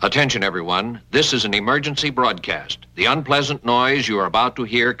Attention, everyone. This is an emergency broadcast. The unpleasant noise you are about to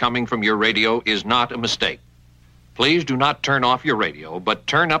hear coming from your radio is not a mistake. Please do not turn off your radio, but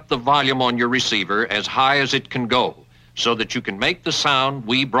turn up the volume on your receiver as high as it can go so that you can make the sound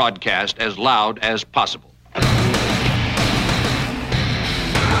we broadcast as loud as possible. It's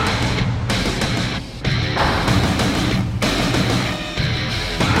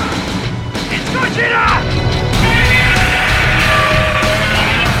Gojira!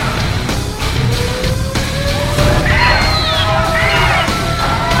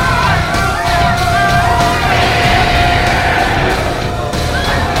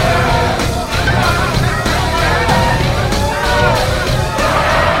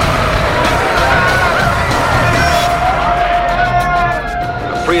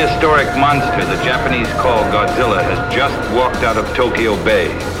 Prehistoric monster the Japanese call Godzilla has just walked out of Tokyo Bay.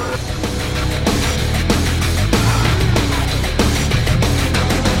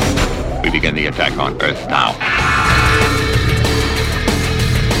 We begin the attack on Earth now.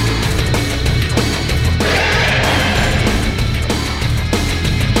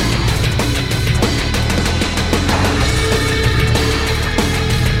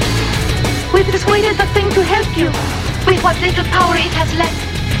 We persuaded the thing to help you with what little power it has left.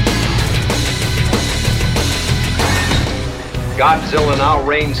 Godzilla now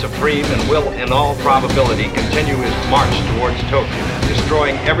reigns supreme and will, in all probability, continue his march towards Tokyo,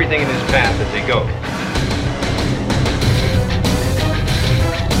 destroying everything in his path as he goes.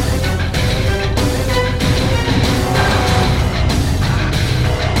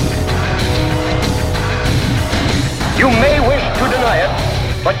 You may wish to deny it,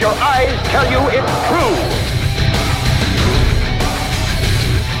 but your eyes tell you it's true.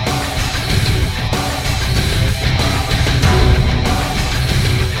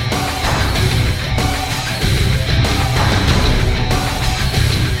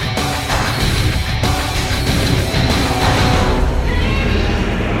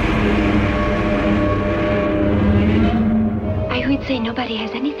 Say nobody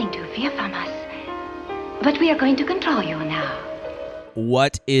has anything to fear from us. But we are going to control you now.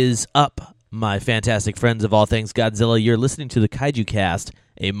 What is up, my fantastic friends of all things Godzilla? You're listening to the Kaiju Cast,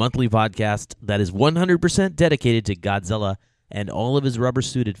 a monthly podcast that is 100% dedicated to Godzilla and all of his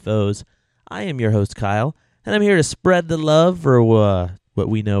rubber-suited foes. I am your host, Kyle, and I'm here to spread the love for what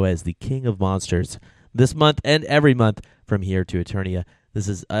we know as the King of Monsters. This month and every month from here to Eternia. This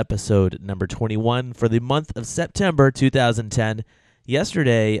is episode number 21 for the month of September 2010.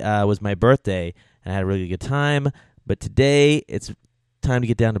 Yesterday was my birthday, and I had a really good time, but today it's time to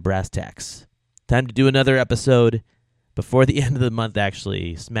get down to brass tacks. Time to do another episode before the end of the month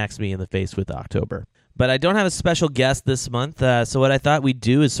actually smacks me in the face with October. But I don't have a special guest this month, so what I thought we'd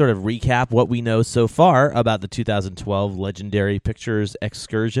do is sort of recap what we know so far about the 2012 Legendary Pictures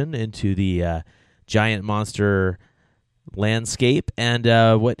excursion into the giant monster landscape and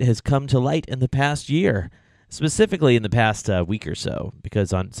what has come to light in the past year, specifically in the past week or so,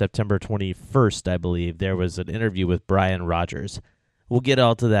 because on September 21st, I believe, there was an interview with Brian Rogers. We'll get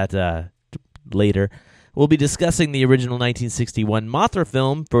all to that later. We'll be discussing the original 1961 Mothra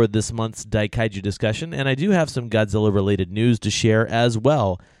film for this month's Daikaiju discussion, and I do have some Godzilla-related news to share as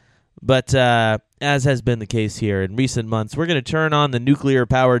well. But as has been the case here in recent months, we're going to turn on the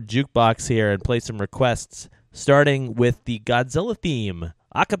nuclear-powered jukebox here and play some requests, starting with the Godzilla theme,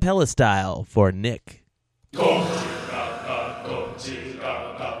 a cappella style, for Nick.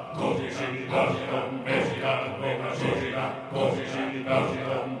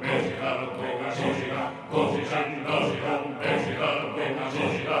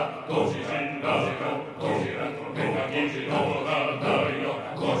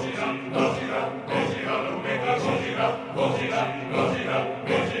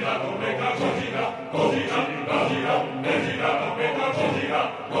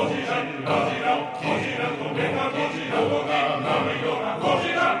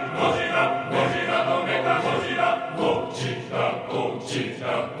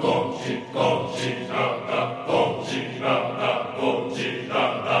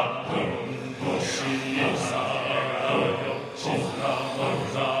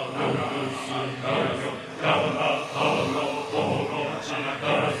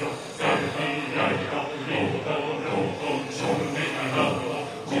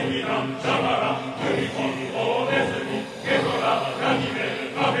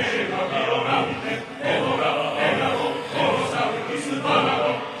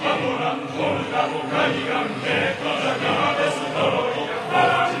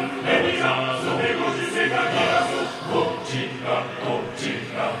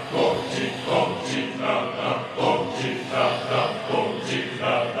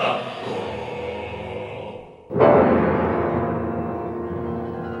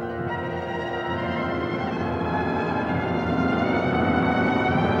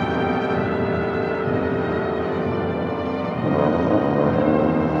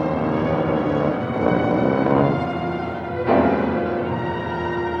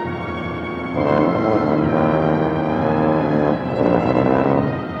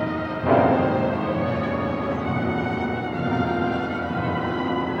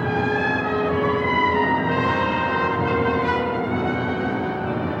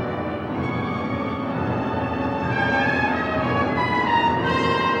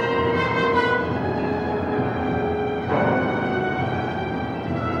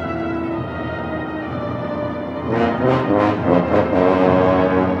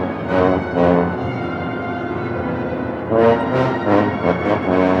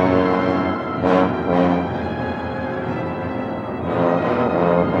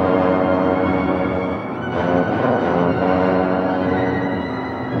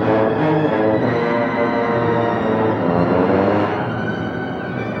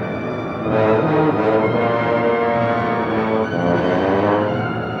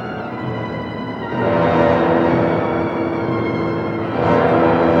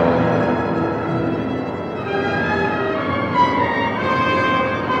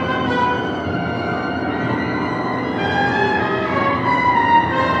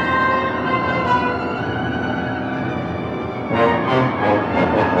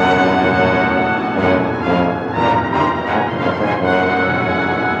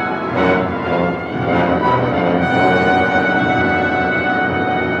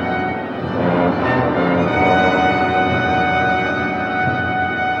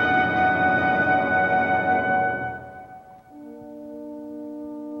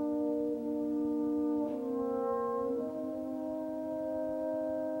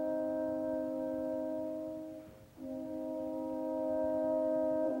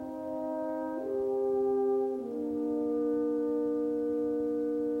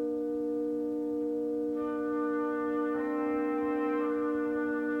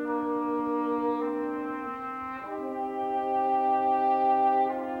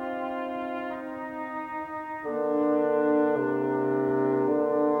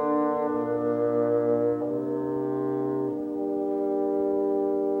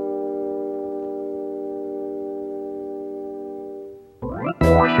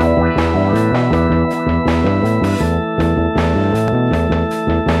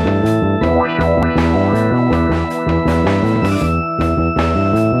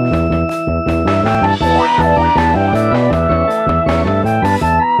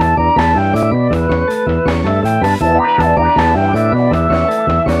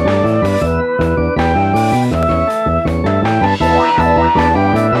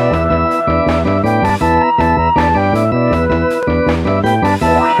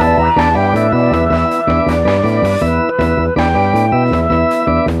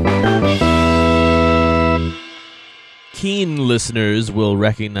 listeners will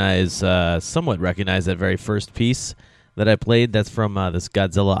somewhat recognize that very first piece that I played. That's from this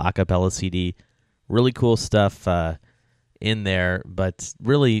Godzilla a cappella CD. Really cool stuff in there, but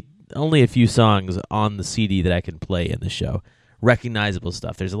really only a few songs on the CD that I can play in the show. Recognizable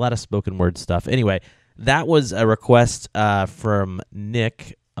stuff. There's a lot of spoken word stuff. Anyway, that was a request from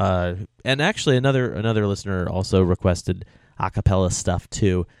Nick, and actually another listener also requested a cappella stuff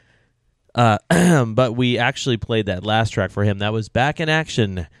too. But we actually played that last track for him. That was Back in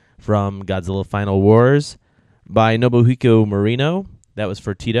Action from Godzilla Final Wars by Nobuhiko Marino. That was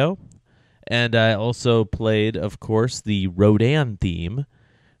for Tito. And I also played, of course, the Rodan theme,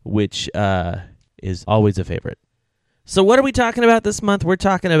 which is always a favorite. So what are we talking about this month? We're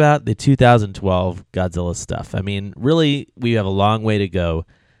talking about the 2012 Godzilla stuff. I mean, really, we have a long way to go.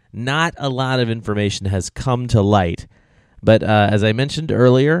 Not a lot of information has come to light. But as I mentioned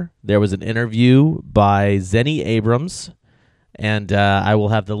earlier, there was an interview by Zenny Abrams, and I will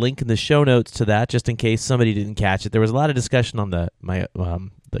have the link in the show notes to that, just in case somebody didn't catch it. There was a lot of discussion on the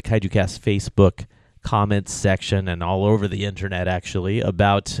KaijuCast Facebook comments section and all over the internet, actually,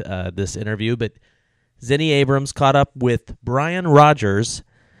 about this interview. But Zenny Abrams caught up with Brian Rogers,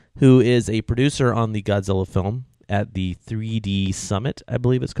 who is a producer on the Godzilla film at the 3D Summit, I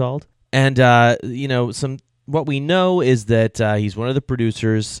believe it's called. And, what we know is that he's one of the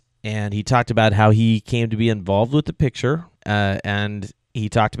producers, and he talked about how he came to be involved with the picture, and he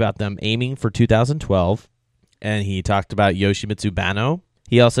talked about them aiming for 2012, and he talked about Yoshimitsu Banno.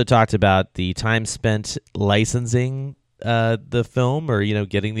 He also talked about the time spent licensing the film, or,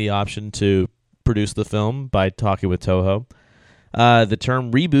 getting the option to produce the film by talking with Toho. The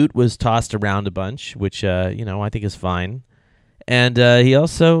term reboot was tossed around a bunch, which, I think is fine. And he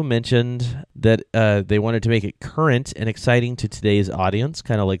also mentioned that they wanted to make it current and exciting to today's audience,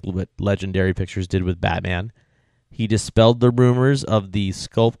 kind of like what Legendary Pictures did with Batman. He dispelled the rumors of the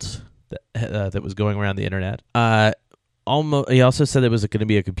sculpt that was going around the internet. He also said it was going to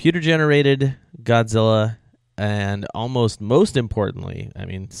be a computer-generated Godzilla, and most importantly,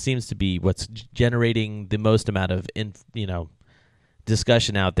 seems to be what's generating the most amount of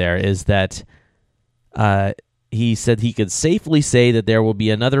discussion out there is that he said he could safely say that there will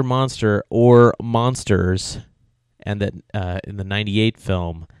be another monster or monsters, and that in the 98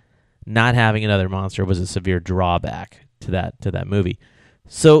 film, not having another monster was a severe drawback to that movie.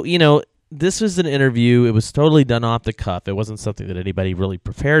 So, this was an interview. It was totally done off the cuff. It wasn't something that anybody really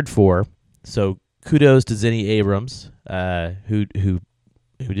prepared for. So kudos to Zenny Abrams, who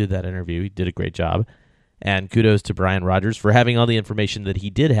did that interview. He did a great job. And kudos to Brian Rogers for having all the information that he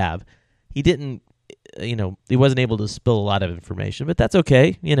did have. He didn't, he wasn't able to spill a lot of information, but that's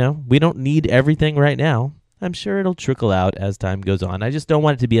okay. We don't need everything right now. I'm sure it'll trickle out as time goes on. I just don't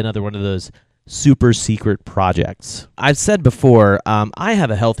want it to be another one of those super secret projects. I've said before, I have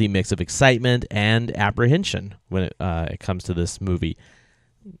a healthy mix of excitement and apprehension when it comes to this movie.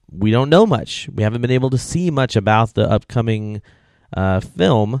 We don't know much. We haven't been able to see much about the upcoming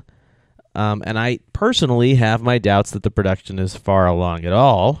film. And I personally have my doubts that the production is far along at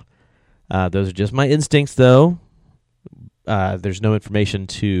all. Those are just my instincts, though. There's no information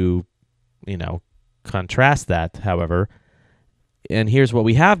to, contrast that, however. And here's what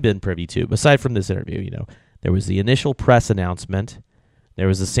we have been privy to. Aside from this interview, there was the initial press announcement. There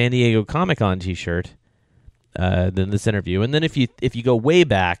was the San Diego Comic-Con T-shirt. Then this interview. And then if you go way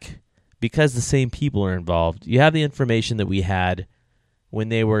back, because the same people are involved, you have the information that we had when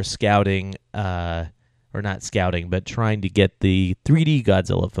they were scouting, or not scouting, but trying to get the 3D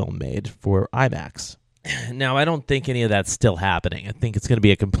Godzilla film made for IMAX. Now, I don't think any of that's still happening. I think it's going to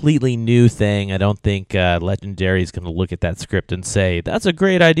be a completely new thing. I don't think Legendary is going to look at that script and say, that's a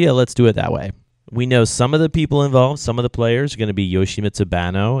great idea, let's do it that way. We know some of the people involved, some of the players are going to be Yoshimitsu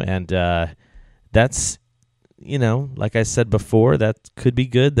Banno, and that's, like I said before, that could be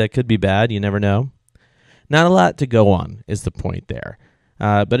good, that could be bad, you never know. Not a lot to go on is the point there.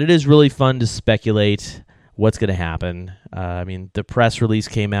 But it is really fun to speculate what's going to happen. The press release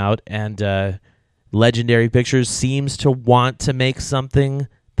came out, and Legendary Pictures seems to want to make something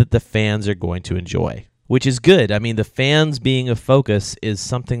that the fans are going to enjoy, which is good. The fans being a focus is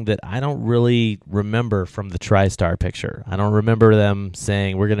something that I don't really remember from the TriStar picture. I don't remember them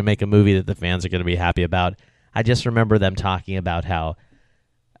saying, we're going to make a movie that the fans are going to be happy about. I just remember them talking about how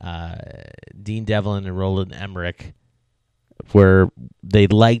Dean Devlin and Roland Emmerich they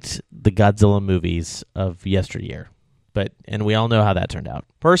liked the Godzilla movies of yesteryear. And we all know how that turned out.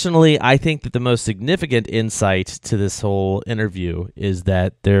 Personally, I think that the most significant insight to this whole interview is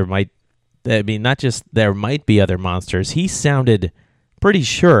that not just there might be other monsters. He sounded pretty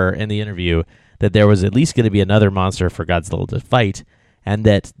sure in the interview that there was at least going to be another monster for Godzilla to fight, and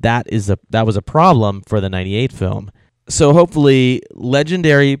that was a problem for the 98 film. So hopefully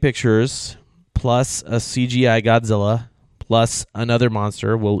Legendary Pictures plus a CGI Godzilla plus another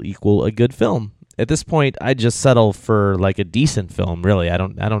monster will equal a good film. At this point, I just settle for like a decent film, really. I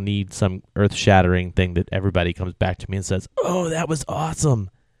don't need some earth-shattering thing that everybody comes back to me and says, "Oh, that was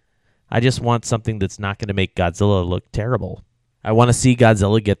awesome." I just want something that's not going to make Godzilla look terrible. I want to see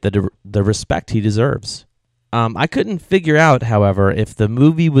Godzilla get the respect he deserves. I couldn't figure out, however, if the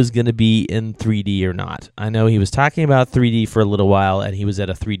movie was going to be in 3D or not. I know he was talking about 3D for a little while, and he was at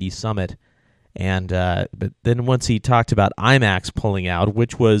a 3D summit. And but then once he talked about IMAX pulling out,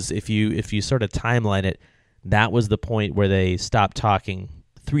 which was, if you sort of timeline it, that was the point where they stopped talking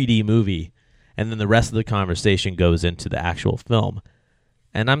 3D movie, and then the rest of the conversation goes into the actual film.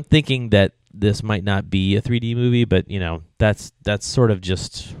 And I'm thinking that this might not be a 3D movie, but that's sort of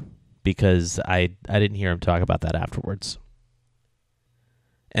just because I didn't hear him talk about that afterwards.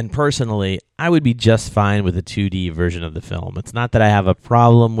 And personally, I would be just fine with a 2D version of the film. It's not that I have a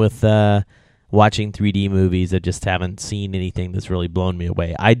problem with watching 3D movies. I just haven't seen anything that's really blown me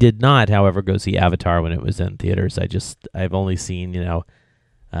away. I did not, however, go see Avatar when it was in theaters. I've only seen,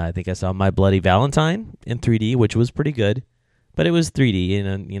 I think I saw My Bloody Valentine in 3D, which was pretty good, but it was 3D,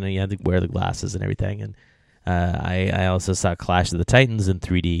 and you had to wear the glasses and everything. And I also saw Clash of the Titans in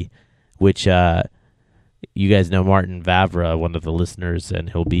 3D, which you guys know Martin Vavra, one of the listeners, and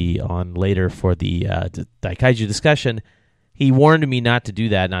he'll be on later for the Daikaiju discussion. He warned me not to do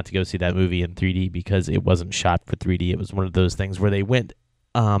that, not to go see that movie in 3D because it wasn't shot for 3D. It was one of those things where they went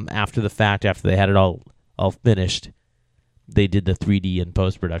after the fact, after they had it all finished, they did the 3D in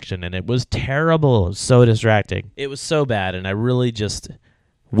post-production, and it was terrible. It was so distracting. It was so bad, and I really just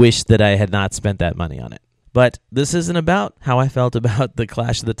wish that I had not spent that money on it. But this isn't about how I felt about the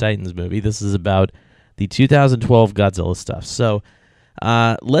Clash of the Titans movie. This is about the 2012 Godzilla stuff. So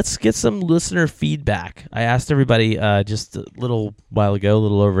let's get some listener feedback. I asked everybody just a little while ago, a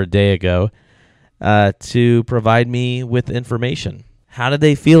little over a day ago, to provide me with information. How did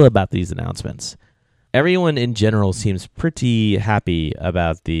they feel about these announcements? Everyone in general seems pretty happy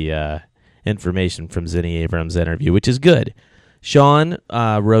about the information from Zinni Abrams' interview, which is good. Sean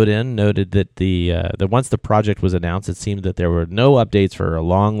wrote in, noted that that once the project was announced, it seemed that there were no updates for a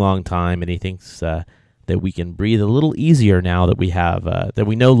long, long time, and he thinks that we can breathe a little easier now that we have that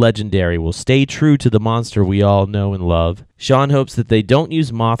we know Legendary will stay true to the monster we all know and love. Sean hopes that they don't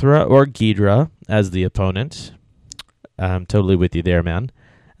use Mothra or Ghidra as the opponent. I'm totally with you there, man.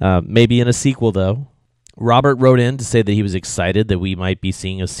 Maybe in a sequel, though. Robert wrote in to say that he was excited that we might be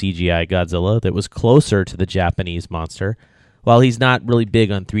seeing a CGI Godzilla that was closer to the Japanese monster. While he's not really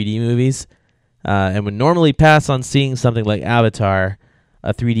big on 3D movies, and would normally pass on seeing something like Avatar,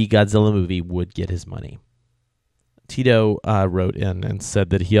 a 3D Godzilla movie would get his money. Tito wrote in and said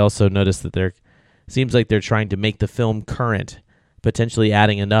that he also noticed that there seems like they're trying to make the film current, potentially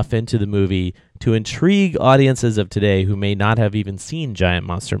adding enough into the movie to intrigue audiences of today who may not have even seen giant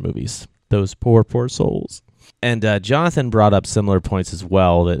monster movies. Those poor, poor souls. And Jonathan brought up similar points as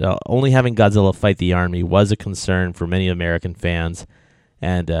well, that only having Godzilla fight the army was a concern for many American fans,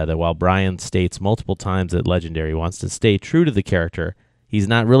 and that while Brian states multiple times that Legendary wants to stay true to the character, he's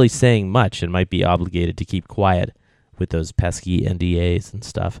not really saying much and might be obligated to keep quiet with those pesky NDAs and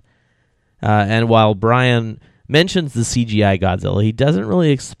stuff. And while Brian mentions the CGI Godzilla, he doesn't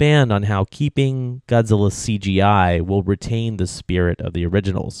really expand on how keeping Godzilla CGI will retain the spirit of the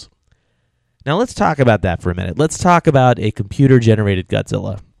originals. Now let's talk about that for a minute. Let's talk about a computer-generated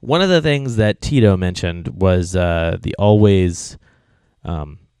Godzilla. One of the things that Tito mentioned was the Always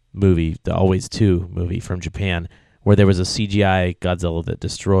movie, the Always 2 movie from Japan, where there was a CGI Godzilla that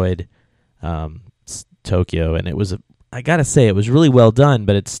destroyed Tokyo, and it was, I gotta say, it was really well done,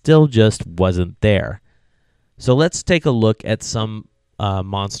 but it still just wasn't there. So let's take a look at some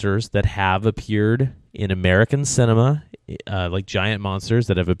monsters that have appeared in American cinema, like giant monsters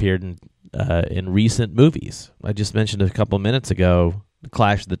that have appeared in recent movies. I just mentioned a couple minutes ago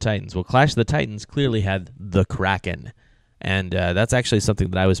Clash of the Titans. Well, Clash of the Titans clearly had the Kraken, and that's actually something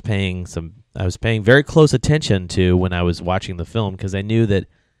that I was paying very close attention to when I was watching the film, because I knew that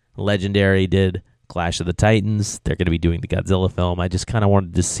Legendary did Clash of the Titans. They're going to be doing the Godzilla film. I just kind of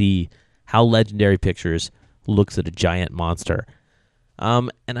wanted to see how Legendary Pictures looks at a giant monster.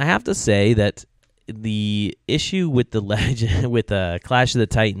 And I have to say that the issue with the Clash of the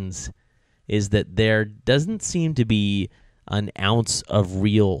Titans is that there doesn't seem to be an ounce of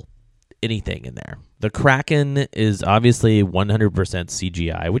real anything in there. The Kraken is obviously 100%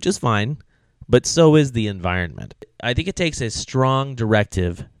 CGI, which is fine, but so is the environment. I think it takes a strong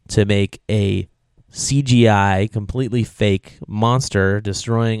directive to make a CGI, completely fake monster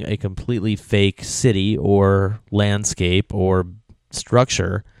destroying a completely fake city or landscape or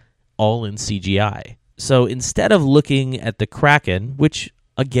structure, all in CGI. So instead of looking at the Kraken, which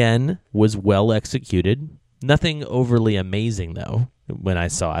again was well executed, nothing overly amazing though. When I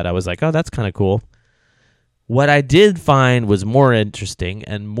saw it, I was like, oh, that's kind of cool. What I did find was more interesting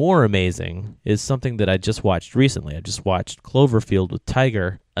and more amazing is something that I just watched recently. I just watched Cloverfield with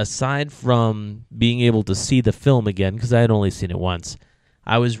Tiger. Aside from being able to see the film again, because I had only seen it once,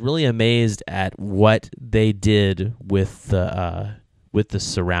 I was really amazed at what they did with the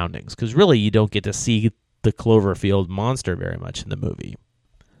surroundings. Because really, you don't get to see the Cloverfield monster very much in the movie.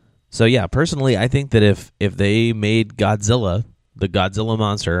 So yeah, personally, I think that if they made Godzilla, the Godzilla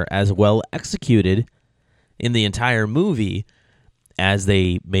monster, as well executed in the entire movie as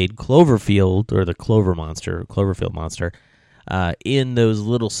they made Cloverfield, or the Cloverfield monster, in those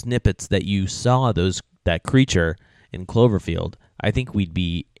little snippets that you saw that creature in Cloverfield, I think we'd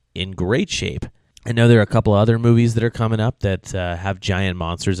be in great shape. I know there are a couple other movies that are coming up that have giant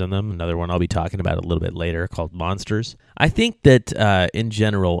monsters in them. Another one I'll be talking about a little bit later called Monsters. I think that in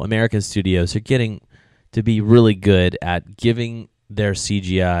general, American studios are getting to be really good at giving their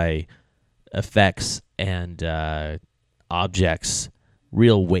CGI effects and objects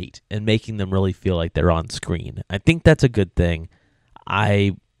real weight and making them really feel like they're on screen. I think that's a good thing.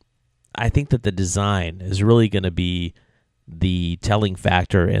 I think that the design is really going to be the telling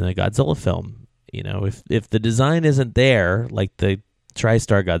factor in a Godzilla film. You know, if the design isn't there, like the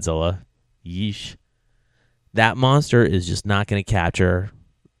TriStar Godzilla, yeesh, that monster is just not going to capture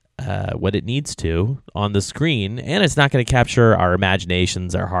what it needs to on the screen, and it's not going to capture our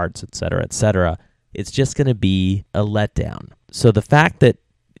imaginations, our hearts, etc., etc. It's just going to be a letdown. So the fact that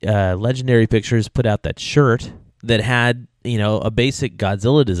Legendary Pictures put out that shirt that had, a basic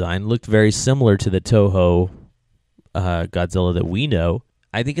Godzilla design, looked very similar to the Toho Godzilla that we know,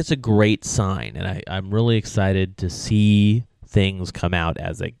 I think it's a great sign, and I'm really excited to see things come out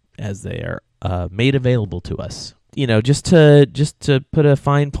as they are made available to us. Just to put a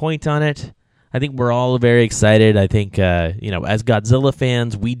fine point on it, I think we're all very excited. I think, as Godzilla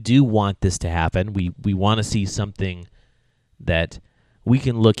fans, we do want this to happen. We want to see something that we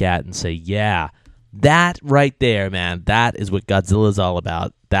can look at and say, yeah, that right there, man, that is what Godzilla is all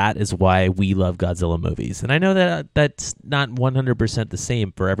about. That is why we love Godzilla movies. And I know that that's not 100% the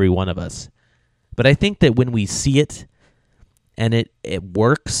same for every one of us. But I think that when we see it and it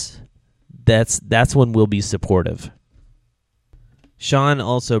works, that's when we'll be supportive. Sean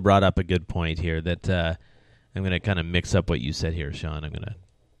also brought up a good point here that I'm going to kind of mix up what you said here, Sean. I'm going to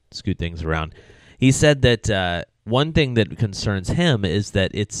scoot things around. He said that one thing that concerns him is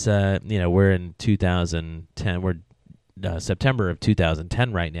that it's, we're in 2010. We're September of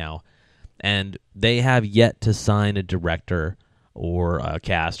 2010 right now, and they have yet to sign a director or a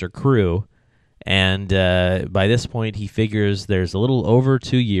cast or crew. And by this point, he figures there's a little over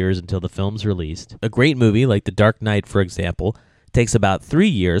 2 years until the film's released. A great movie like The Dark Knight, for example, takes about 3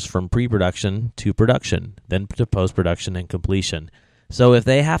 years from pre-production to production, then to post-production and completion. So if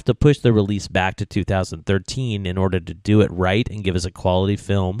they have to push the release back to 2013 in order to do it right and give us a quality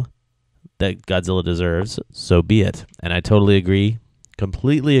film that Godzilla deserves, so be it. And I totally agree,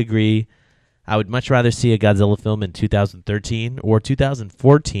 completely agree. I would much rather see a Godzilla film in 2013 or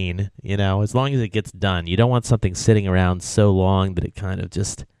 2014, as long as it gets done. You don't want something sitting around so long that it kind of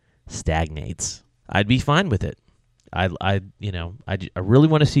just stagnates. I'd be fine with it. I really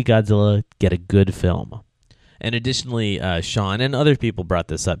want to see Godzilla get a good film. And additionally, Sean and other people brought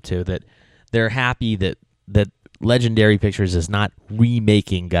this up too, that they're happy that Legendary Pictures is not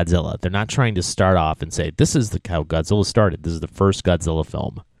remaking Godzilla. They're not trying to start off and say, this is how Godzilla started. This is the first Godzilla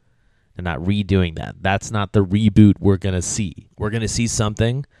film. They're not redoing that. That's not the reboot we're going to see. We're going to see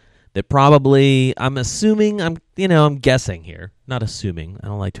something that probably, I'm guessing here. Not assuming. I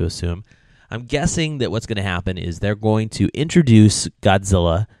don't like to assume. I'm guessing that what's going to happen is they're going to introduce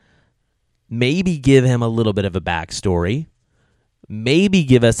Godzilla, maybe give him a little bit of a backstory, maybe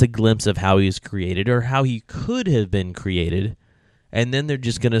give us a glimpse of how he was created or how he could have been created, and then they're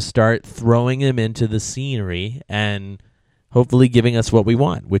just going to start throwing him into the scenery and hopefully giving us what we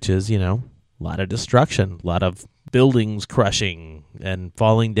want, which is, a lot of destruction, a lot of buildings crushing and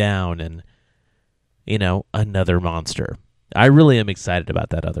falling down and, another monster. I really am excited about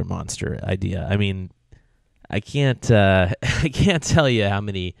that other monster idea. I mean, I can't tell you how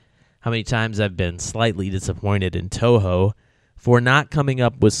many times I've been slightly disappointed in Toho for not coming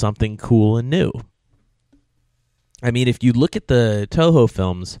up with something cool and new. I mean, if you look at the Toho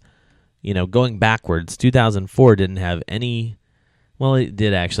films, going backwards, 2004 didn't have any Well, it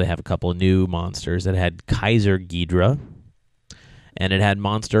did actually have a couple of new monsters. It had Kaiser Ghidra, and it had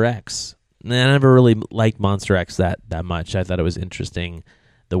Monster X. And I never really liked Monster X that much. I thought it was interesting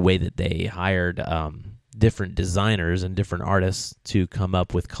the way that they hired different designers and different artists to come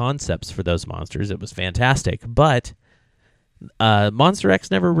up with concepts for those monsters. It was fantastic. But Monster X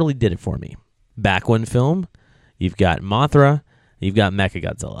never really did it for me. Back one film, you've got Mothra, you've got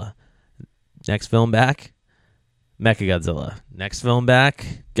Mechagodzilla. Next film back, Mechagodzilla. Next film back,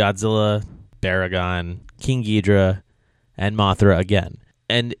 Godzilla, Baragon, King Ghidra, and Mothra again.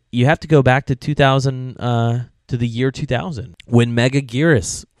 And you have to go back to 2000, to the year 2000, when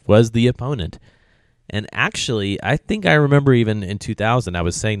Megaguirus was the opponent. And actually, I think I remember even in 2000, I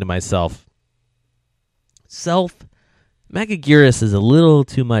was saying to myself, Megaguirus is a little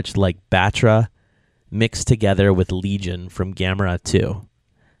too much like Batra mixed together with Legion from Gamera 2.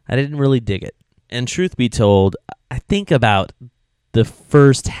 I didn't really dig it. And truth be told, I think about the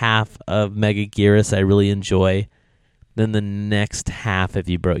first half of Megaguirus I really enjoy. Then the next half, if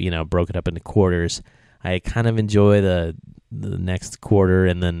you broke it up into quarters, I kind of enjoy the next quarter,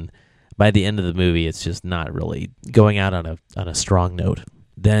 and then by the end of the movie, it's just not really going out on a strong note.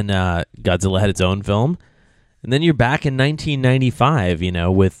 Then Godzilla had its own film, and then you're back in 1995,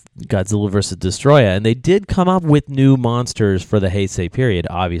 with Godzilla vs. Destoroyah, and they did come up with new monsters for the Heisei period.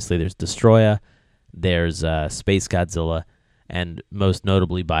 Obviously, there's Destoroyah, there's Space Godzilla, and most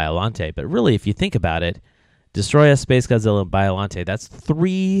notably Biollante. But really, if you think about it, Destoroyah, Space Godzilla, and Biollante, that's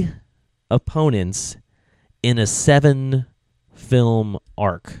 3 opponents in a 7-film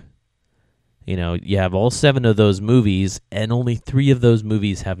arc. You have all 7 of those movies, and only 3 of those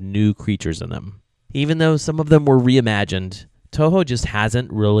movies have new creatures in them. Even though some of them were reimagined, Toho just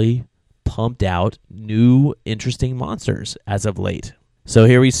hasn't really pumped out new, interesting monsters as of late. So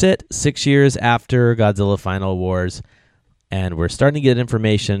here we sit, 6 years after Godzilla Final Wars, and we're starting to get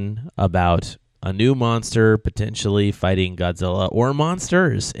information about a new monster potentially fighting Godzilla, or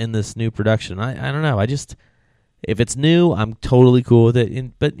monsters in this new production. I don't know. If it's new, I'm totally cool with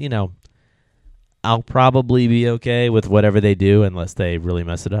it. But, I'll probably be okay with whatever they do unless they really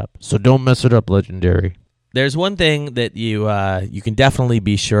mess it up. So don't mess it up, Legendary. There's one thing that you can definitely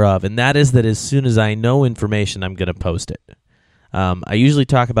be sure of, and that is that as soon as I know information, I'm going to post it. I usually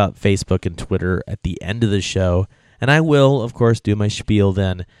talk about Facebook and Twitter at the end of the show, and I will, of course, do my spiel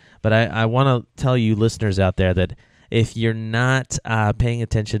then. But I want to tell you listeners out there that if you're not paying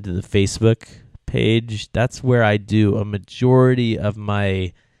attention to the Facebook page, that's where I do a majority of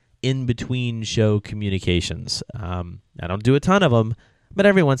my in-between show communications. I don't do a ton of them, but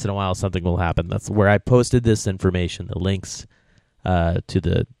every once in a while something will happen. That's where I posted this information, the links to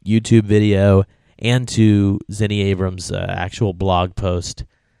the YouTube video and to Zenny Abrams' actual blog post.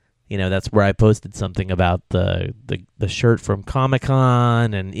 That's where I posted something about the shirt from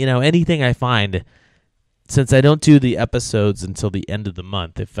Comic-Con and, anything I find. Since I don't do the episodes until the end of the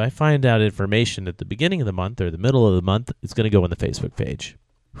month, if I find out information at the beginning of the month or the middle of the month, it's going to go on the Facebook page.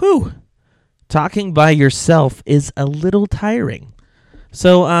 Whew. Talking by yourself is a little tiring.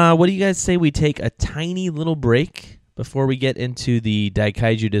 So what do you guys say we take a tiny little break before we get into the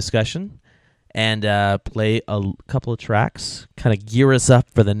Daikaiju discussion? And play a couple of tracks, kind of gear us up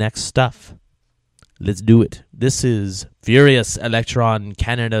for the next stuff. Let's do it. This is Furious Electron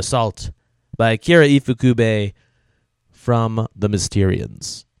Cannon Assault by Akira Ifukube from The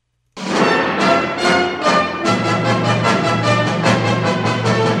Mysterians.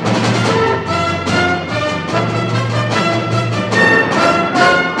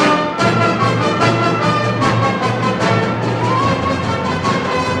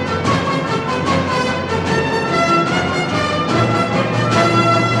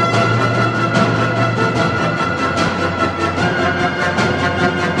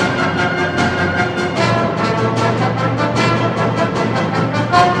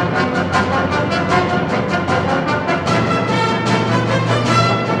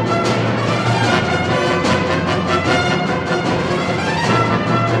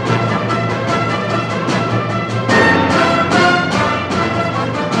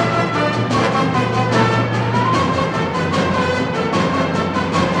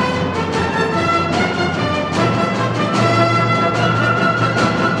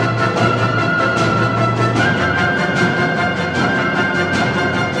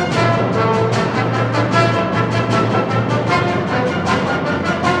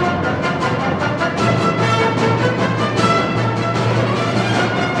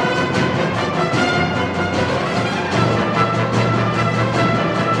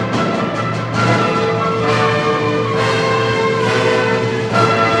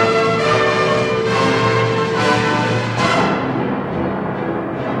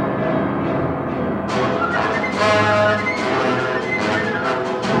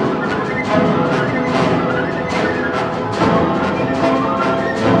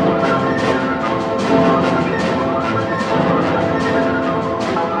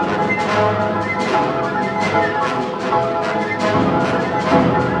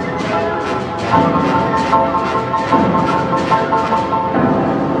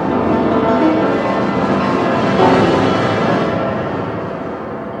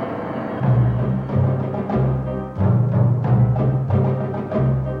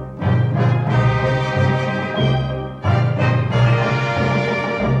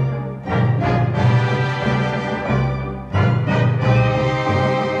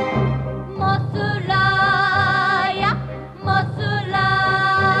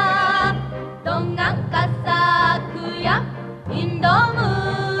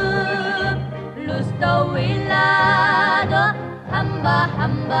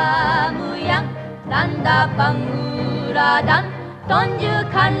 dan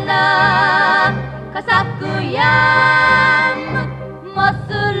tunjukkanlah kesaktian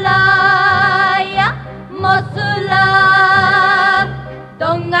Mosulah ya Mosulah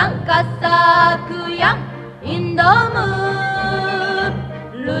dengan kesaktian Indomu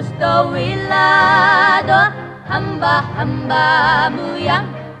lustowilah doa hamba-hambamu yang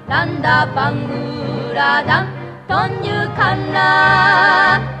tanda pangura dan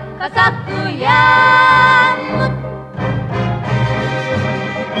tunjukkanlah kesaktianmu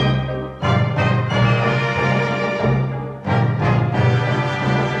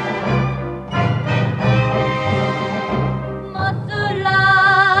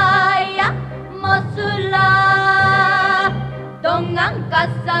Mosulah ya Mosulah dengan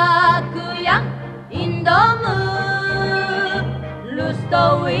kesaktian Indomu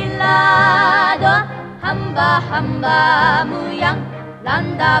lustowilah doa hamba-hambamu yang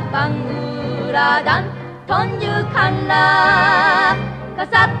landa pangura dan tunjukkanlah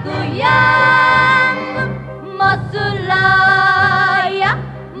kesaktianmu Mosulah ya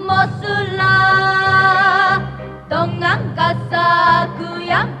Mosulah dengan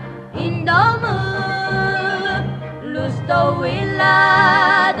kesaktian Indomu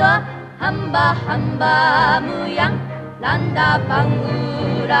lustowilah doa hamba-hambamu yang landa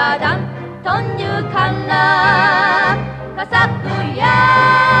pangura dan tunjukkanlah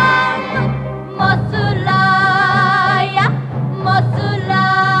kesaktianmu Mosulah ya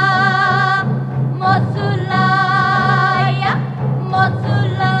Mosulah Mosulah ya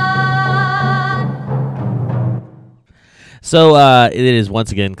Mosulah. So it is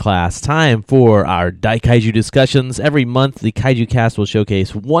once again class time for our Daikaiju discussions. Every month, the Kaiju Cast will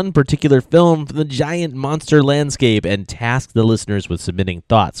showcase one particular film from the giant monster landscape and task the listeners with submitting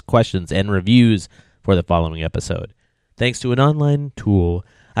thoughts, questions, and reviews for the following episode. Thanks to an online tool,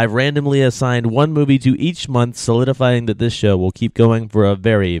 I've randomly assigned one movie to each month, solidifying that this show will keep going for a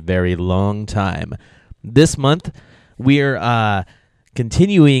very, very long time. This month, we're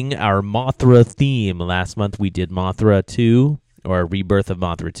continuing our Mothra theme. Last month we did Mothra 2, or Rebirth of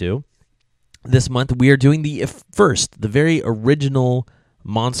Mothra 2. This month we are doing the very original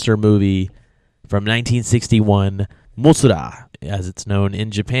monster movie from 1961, Mothra, as it's known in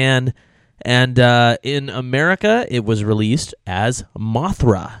Japan. And in America, it was released as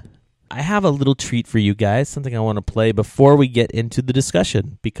Mothra. I have a little treat for you guys, something I want to play before we get into the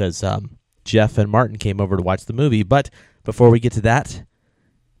discussion, because Jeff and Martin came over to watch the movie. But before we get to that,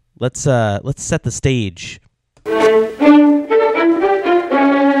 let's set the stage.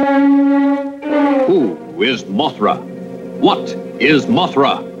 Who is Mothra? What is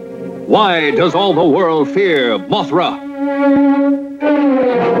Mothra? Why does all the world fear Mothra?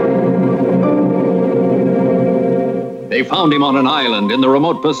 They found him on an island in the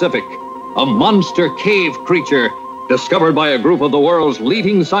remote Pacific, a monster cave creature discovered by a group of the world's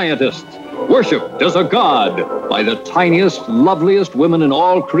leading scientists, worshipped as a god by the tiniest, loveliest women in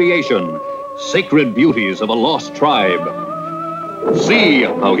all creation, sacred beauties of a lost tribe. See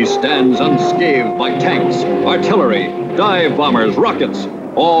how he stands unscathed by tanks, artillery, dive bombers, rockets,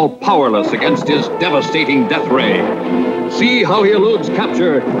 all powerless against his devastating death ray. See how he eludes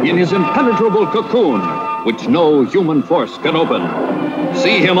capture in his impenetrable cocoon, which no human force can open.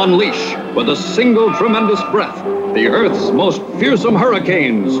 See him unleash, with a single tremendous breath, the Earth's most fearsome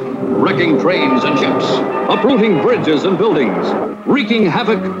hurricanes, wrecking trains and ships, uprooting bridges and buildings, wreaking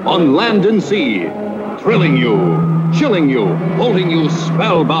havoc on land and sea, thrilling you, chilling you, holding you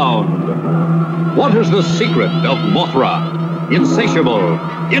spellbound. What is the secret of Mothra? Insatiable,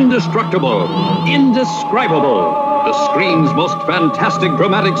 indestructible, indescribable, the screen's most fantastic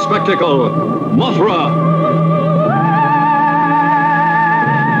dramatic spectacle, Mothra.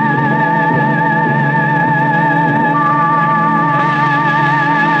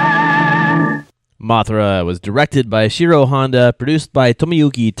 Mothra was directed by Shiro Honda, produced by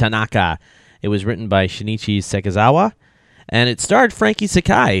Tomoyuki Tanaka. It was written by Shinichi Sekizawa, and it starred Frankie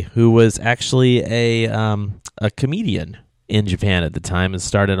Sakai, who was actually a comedian in Japan at the time and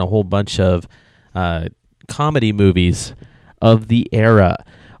starred in a whole bunch of comedy movies of the era.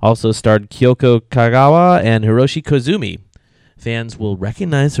 Also starred Kyoko Kagawa and Hiroshi Kozumi. Fans will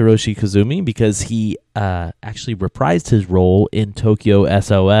recognize Hiroshi Kozumi because he actually reprised his role in Tokyo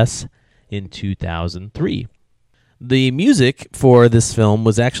SOS in 2003. The music for this film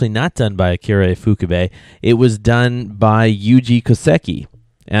was actually not done by Akira Ifukube. It was done by Yuji Koseki.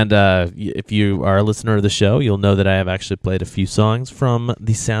 And if you are a listener of the show, you'll know that I have actually played a few songs from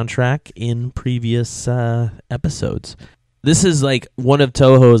the soundtrack in previous episodes. This is like one of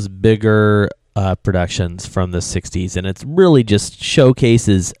Toho's bigger productions from the 60s, and it really just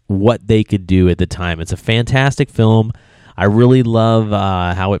showcases what they could do at the time. It's a fantastic film. I really love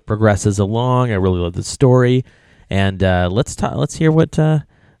how it progresses along. I really love the story. And let's hear what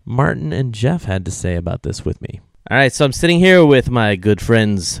Martin and Jeff had to say about this with me. All right, so I'm sitting here with my good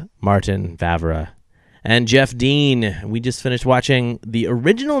friends Martin Favre and Jeff Dean. We just finished watching the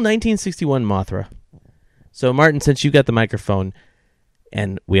original 1961 Mothra. So Martin, since you got the microphone,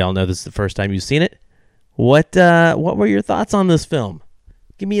 and we all know this is the first time you've seen it, what were your thoughts on this film?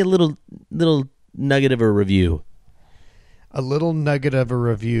 Give me a little nugget of a review. A little nugget of a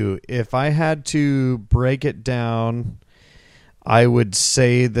review. If I had to break it down, I would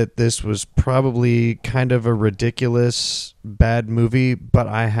say that this was probably kind of a ridiculous, bad movie, but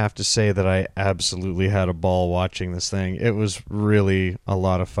I have to say that I absolutely had a ball watching this thing. It was really a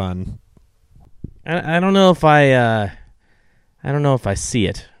lot of fun. I don't know if I see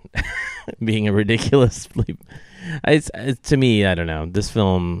it being a ridiculous. To me, I don't know. This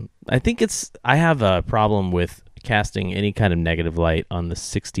film, I have a problem with casting any kind of negative light on the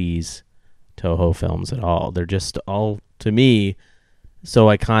 60s Toho films at all. They're just all, to me, so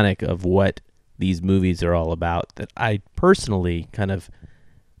iconic of what these movies are all about that I personally kind of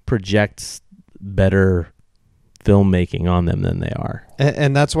project better filmmaking on them than they are.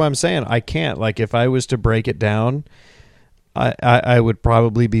 And that's why I'm saying I can't. Like, if I was to break it down, I would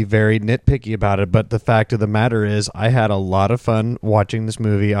probably be very nitpicky about it, but the fact of the matter is I had a lot of fun watching this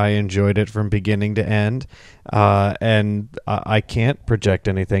movie. I enjoyed it from beginning to end, and I can't project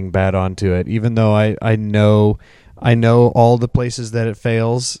anything bad onto it. Even though I know all the places that it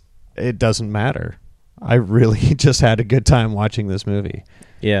fails, it doesn't matter. I really just had a good time watching this movie.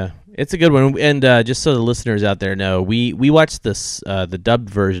 Yeah, it's a good one. And just so the listeners out there know, we watched this the dubbed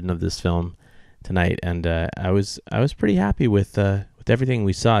version of this film tonight, and I was pretty happy with everything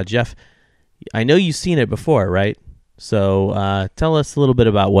we saw. Jeff, I know you've seen it before, right? So tell us a little bit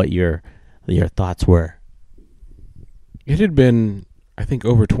about what your thoughts were. It had been, I think,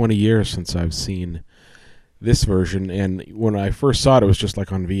 over 20 years since I've seen this version, and when I first saw it, it was just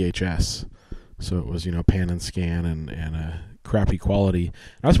like on VHS. So it was, pan and scan and crappy quality.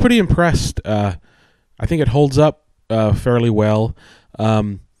 And I was pretty impressed. I think it holds up fairly well.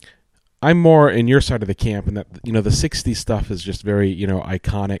 I'm more in your side of the camp, and that the 60s stuff is just very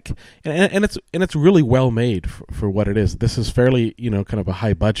iconic, and it's really well made for what it is. This is fairly kind of a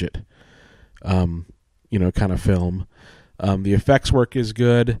high budget, kind of film. The effects work is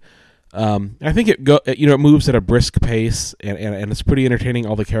good. I think it moves at a brisk pace, and it's pretty entertaining.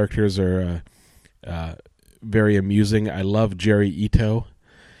 All the characters are very amusing. I love Jerry Ito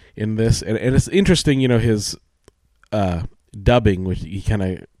in this, and it's interesting. His dubbing, which he kind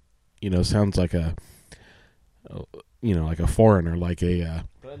of sounds like a foreigner, like a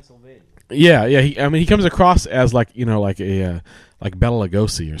Pennsylvania. Yeah. He comes across as like Bela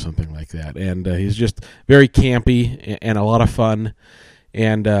Lugosi or something like that, and he's just very campy and a lot of fun.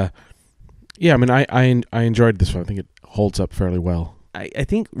 And I enjoyed this one. I think it holds up fairly well. I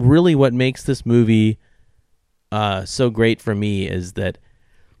think really what makes this movie so great for me is that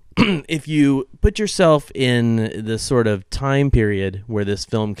if you put yourself in the sort of time period where this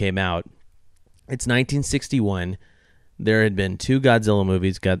film came out, it's 1961. There had been two Godzilla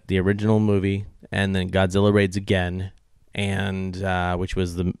movies, got the original movie, and then Godzilla Raids Again, and which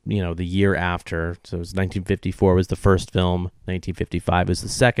was the year after. So it was 1954 was the first film, 1955 was the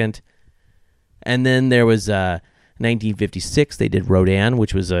second, and then there was 1956 they did Rodan,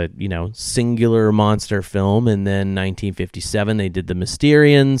 which was a singular monster film, and then 1957 they did the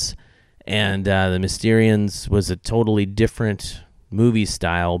Mysterians, and the Mysterians was a totally different movie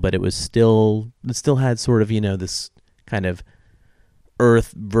style, but it still had sort of this kind of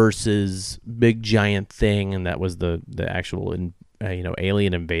Earth versus big giant thing, and that was the actual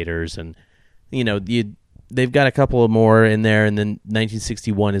alien invaders, and they've got a couple of more in there, and then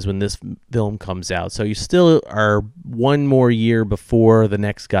 1961 is when this film comes out. So you still are one more year before the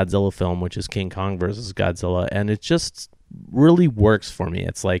next Godzilla film, which is King Kong versus Godzilla, and it just really works for me.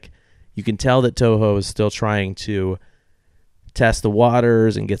 It's like you can tell that Toho is still trying to test the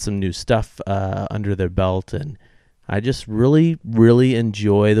waters and get some new stuff under their belt, and I just really, really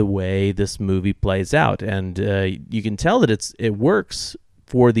enjoy the way this movie plays out, and you can tell that it works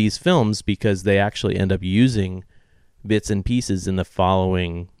for these films because they actually end up using bits and pieces in the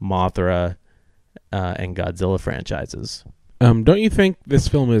following Mothra and Godzilla franchises. Don't you think this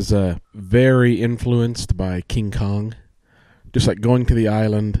film is very influenced by King Kong? Just like going to the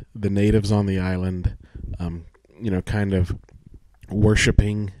island, the natives on the island, kind of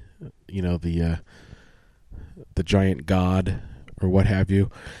worshipping, the giant god or what have you.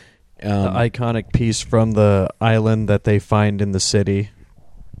 The iconic piece from the island that they find in the city.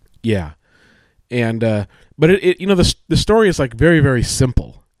 Yeah, and But the story is like very, very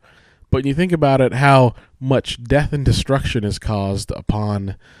simple. But when you think about it, how much death and destruction is caused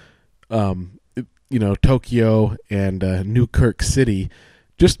upon, Tokyo and New Kirk City,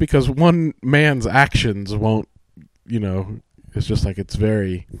 just because one man's actions won't, it's just like it's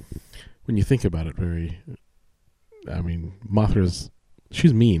very, when you think about it,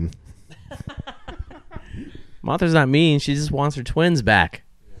 she's mean. Mothra's not mean. She just wants her twins back.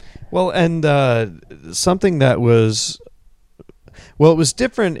 Well, and something that was... Well, it was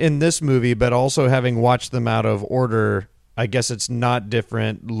different in this movie, but also having watched them out of order, I guess it's not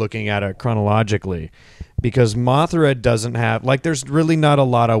different looking at it chronologically. Because Mothra doesn't have... there's really not a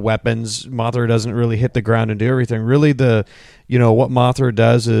lot of weapons. Mothra doesn't really hit the ground and do everything. Really, what Mothra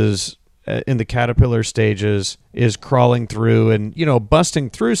does is... in the caterpillar stages is crawling through and busting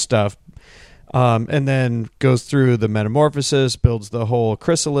through stuff, and then goes through the metamorphosis, builds the whole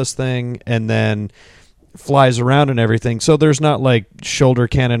chrysalis thing, and then flies around and everything. So there's not like shoulder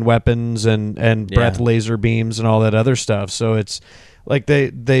cannon weapons and breath laser beams and all that other stuff. So it's like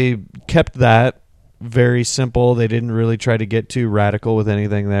they kept that very simple. They didn't really try to get too radical with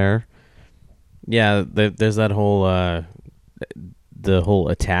anything there. Yeah, there's that whole the whole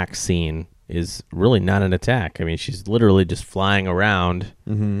attack scene is really not an attack. I mean, she's literally just flying around,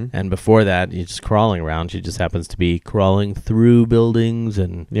 and before that, she's just crawling around. She just happens to be crawling through buildings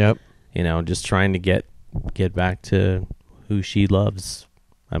and just trying to get back to who she loves,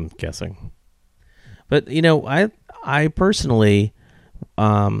 I'm guessing. But I personally,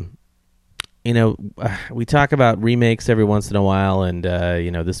 we talk about remakes every once in a while, and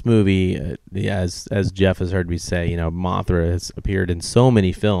this movie, as Jeff has heard me say, Mothra has appeared in so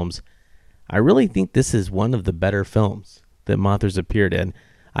many films. I really think this is one of the better films that Mothra's appeared in.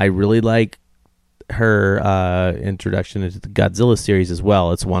 I really like her introduction into the Godzilla series as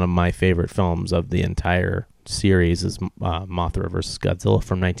well. It's one of my favorite films of the entire series, is Mothra vs. Godzilla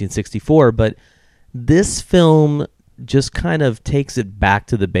from 1964. But this film just kind of takes it back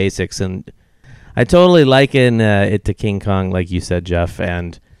to the basics, and I totally liken it to King Kong, like you said, Jeff.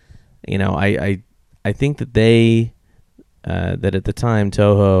 And I think that that at the time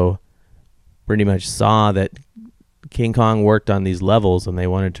Toho pretty much saw that King Kong worked on these levels, and they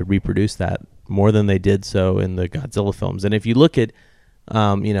wanted to reproduce that more than they did so in the Godzilla films. And if you look at the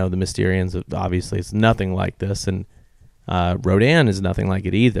Mysterians, obviously it's nothing like this, and Rodan is nothing like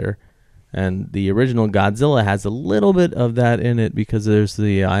it either. And the original Godzilla has a little bit of that in it because there's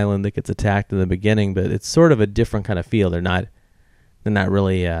the island that gets attacked in the beginning, but it's sort of a different kind of feel. They're not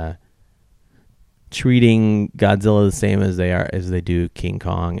really treating Godzilla the same as they do King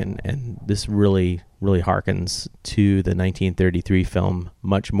Kong, and this really, really harkens to the 1933 film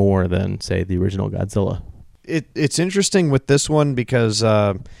much more than, say, the original Godzilla. It's interesting with this one because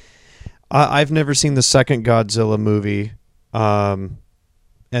I've never seen the second Godzilla movie. And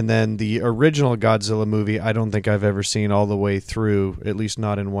then the original Godzilla movie, I don't think I've ever seen all the way through, at least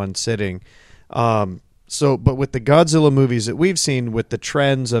not in one sitting. But with the Godzilla movies that we've seen, with the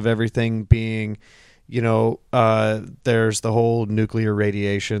trends of everything being, there's the whole nuclear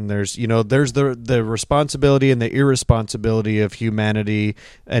radiation. There's the responsibility and the irresponsibility of humanity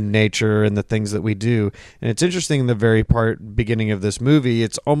and nature and the things that we do. And it's interesting, in the very beginning of this movie,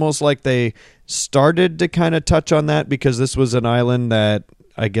 it's almost like they started to kind of touch on that because this was an island that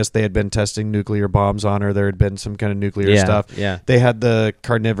I guess they had been testing nuclear bombs on, or there had been some kind of nuclear stuff. Yeah. They had the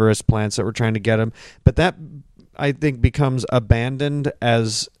carnivorous plants that were trying to get them. But that, I think, becomes abandoned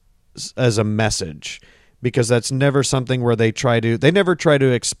as a message, because that's never something where they never try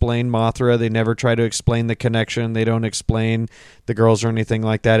to explain Mothra. They never try to explain the connection. They don't explain the girls or anything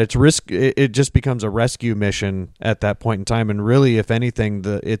like that. It just becomes a rescue mission at that point in time. And really, if anything,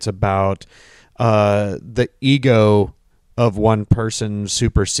 it's about the ego of one person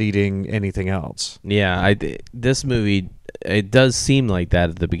superseding anything else. Yeah, this movie, it does seem like that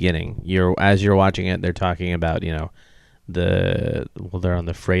at the beginning. As you're watching it, they're talking about they're on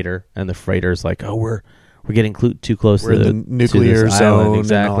the freighter, and the freighter's like, oh, we're getting too close to the nuclear zone,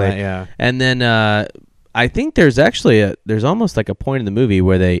 exactly. And all that, yeah. And then I think there's actually there's almost like a point in the movie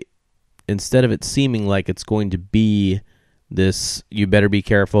where they, instead of it seeming like it's going to be this, you better be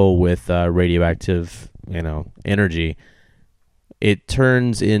careful with radioactive energy, it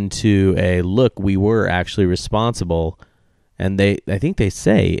turns into a look, we were actually responsible. And I think they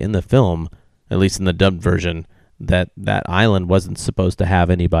say in the film, at least in the dubbed version, that island wasn't supposed to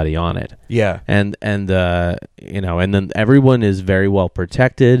have anybody on it. Yeah. And and then everyone is very well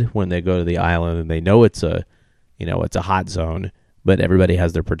protected when they go to the island, and they know it's a hot zone, but everybody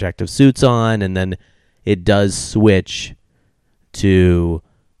has their protective suits on, and then it does switch to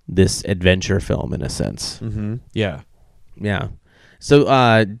this adventure film in a sense. Mm-hmm. Yeah. Yeah. So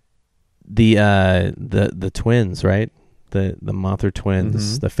the twins, right? The Mothra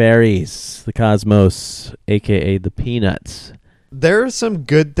twins, the fairies, the Cosmos, aka the Peanuts. There are some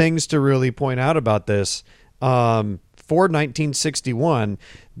good things to really point out about this. For 1961,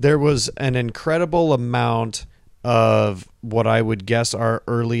 there was an incredible amount of what I would guess are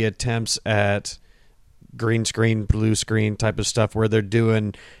early attempts at green screen, blue screen type of stuff, where they're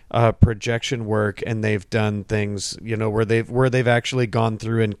doing projection work, and they've done things, where they've actually gone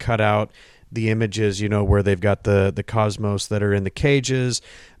through and cut out the images, where they've got the cosmos that are in the cages.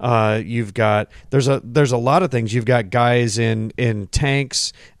 You've got there's a lot of things. You've got guys in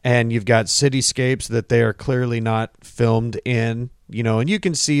tanks, and you've got cityscapes that they are clearly not filmed in. And you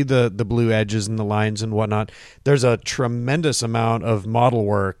can see the blue edges and the lines and whatnot. There's a tremendous amount of model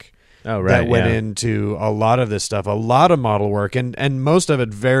work that went into a lot of this stuff, a lot of model work, and most of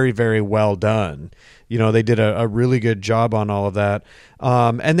it very, very well done. They did a really good job on all of that.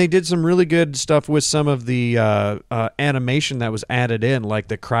 And they did some really good stuff with some of the animation that was added in, like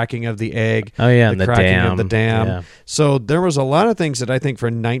the cracking of the egg, and the cracking dam. of the dam. Yeah. So there was a lot of things that I think for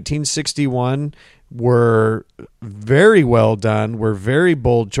 1961 were very well done, were very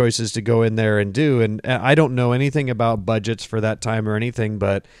bold choices to go in there and do. And I don't know anything about budgets for that time or anything,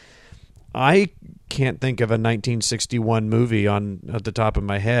 but I can't think of a 1961 movie at the top of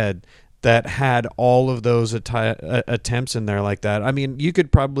my head that had all of those attempts in there like that. I mean, you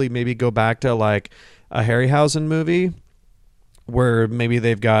could probably maybe go back to like a Harryhausen movie where maybe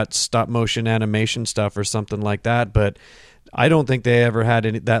they've got stop motion animation stuff or something like that, but I don't think they ever had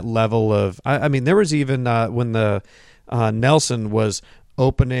that level of... I mean, there was even when the Nelson was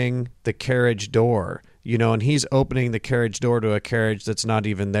opening the carriage door, and he's opening the carriage door to a carriage that's not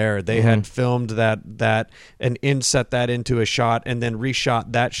even there. They had filmed that and inset that into a shot, and then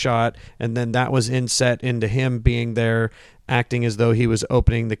reshot that shot, and then that was inset into him being there, acting as though he was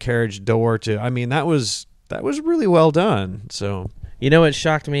opening the carriage door to... I mean, that was really well done. So, what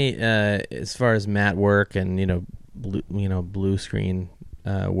shocked me as far as matte work and blue screen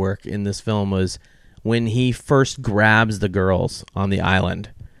work in this film was when he first grabs the girls on the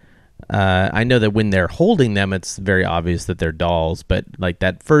island. I know that when they're holding them, it's very obvious that they're dolls, but like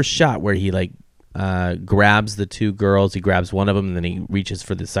that first shot where he grabs the two girls, he grabs one of them, and then he reaches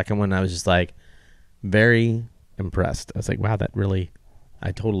for the second one. I was just like very impressed. I was like, wow,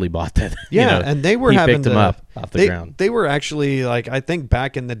 I totally bought that. Yeah, and they were he having picked them up off the ground. They were actually I think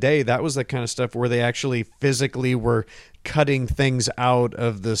back in the day, that was the kind of stuff where they actually physically were cutting things out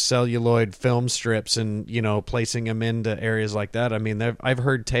of the celluloid film strips and placing them into areas like that. I mean, I've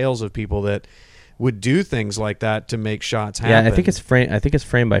heard tales of people that would do things like that to make shots happen. Yeah, I think it's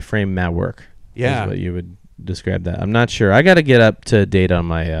frame by frame matte work. Yeah, is what you would describe that. I'm not sure. I got to get up to date on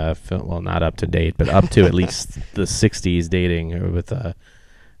my film. Well, not up to date, but up to at least the 60s dating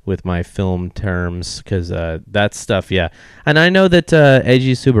with my film terms, because that stuff, yeah. And I know that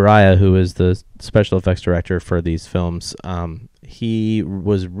Eiji Tsuburaya, who is the special effects director for these films, he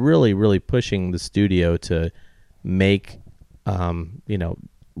was really, really pushing the studio to make,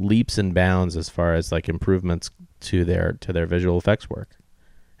 leaps and bounds as far as like improvements to their visual effects work.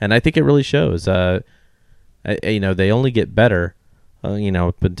 And I think it really shows. They only get better,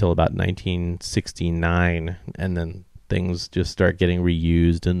 up until about 1969, and then things just start getting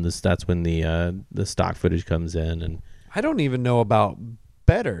reused, and that's when the stock footage comes in. And I don't even know about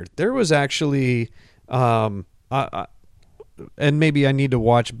better. There was actually, and maybe I need to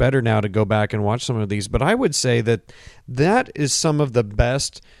watch better now to go back and watch some of these, but I would say that is some of the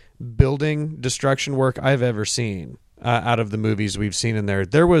best building destruction work I've ever seen out of the movies we've seen in there.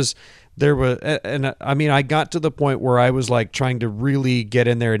 There was, and I mean, I got to the point where I was like trying to really get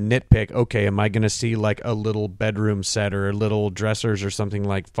in there and nitpick. Okay, am I going to see like a little bedroom set or little dressers or something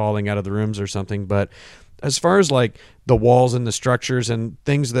like falling out of the rooms or something? But as far as like the walls and the structures and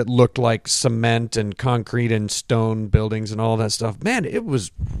things that looked like cement and concrete and stone buildings and all that stuff, man, it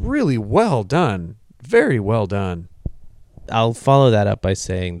was really well done. Very well done. I'll follow that up by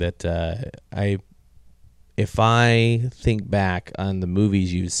saying that if I think back on the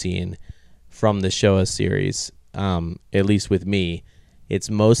movies you've seen from the Showa series, at least with me,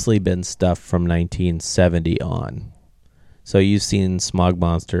 it's mostly been stuff from 1970 on. So you've seen Smog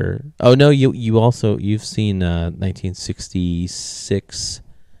Monster. Oh no, you've seen 1966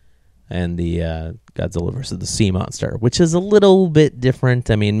 and the Godzilla vs. the Sea Monster, which is a little bit different.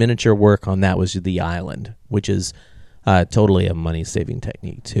 I mean, miniature work on that was the island, which is totally a money-saving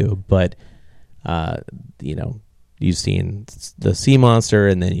technique too. But you've seen the Sea Monster,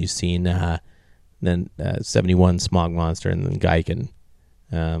 and then you've seen 71 Smog Monster, and then Geiken.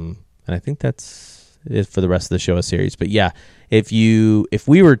 And I think that's it for the rest of the Showa series. But yeah, if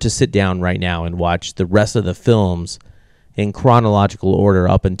we were to sit down right now and watch the rest of the films in chronological order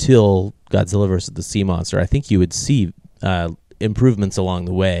up until Godzilla vs. the Sea Monster, I think you would see improvements along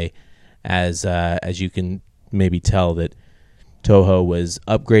the way, as you can maybe tell that Toho was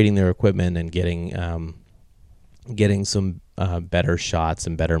upgrading their equipment and getting some better shots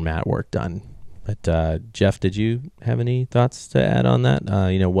and better matte work done. But Jeff, did you have any thoughts to add on that?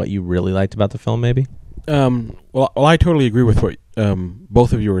 What you really liked about the film, maybe? Well, I totally agree with what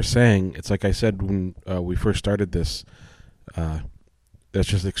both of you were saying. It's like I said when we first started this. That's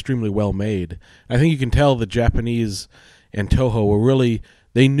just extremely well made. I think you can tell the Japanese and Toho were really,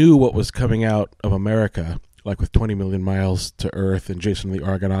 they knew what was coming out of America, like with 20 Million Miles to Earth and Jason and the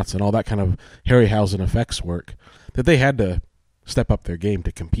Argonauts and all that kind of Harryhausen effects work, that they had to step up their game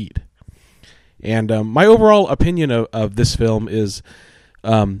to compete. And my overall opinion of this film is,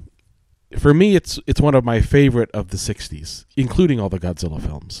 for me, it's one of my favorite of the 60s, including all the Godzilla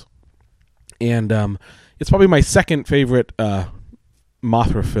films. And it's probably my second favorite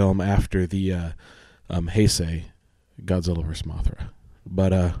Mothra film after the Heisei Godzilla vs. Mothra.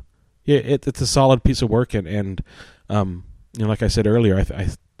 But yeah, it's a solid piece of work, and like I said earlier, I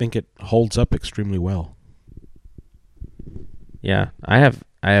think it holds up extremely well. Yeah, I have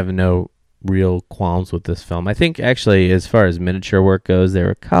no real qualms with this film. I think actually, as far as miniature work goes, there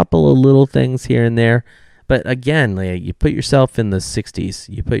are a couple of little things here and there, but again, you put yourself in the 60s,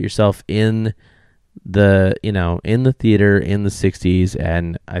 you put yourself in the theater in the 60s,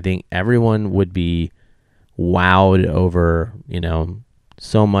 and I think everyone would be wowed over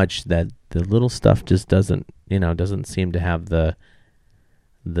so much that the little stuff just doesn't seem to have the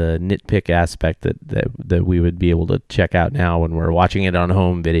nitpick aspect that we would be able to check out now when we're watching it on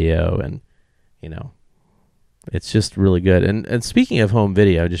home video. And it's just really good. And speaking of home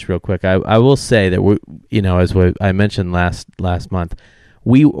video, just real quick, I will say that as I mentioned last month,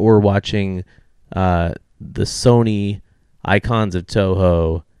 we were watching the Sony Icons of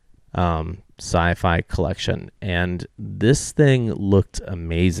Toho sci-fi collection, and this thing looked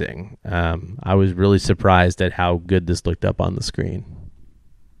amazing. I was really surprised at how good this looked up on the screen.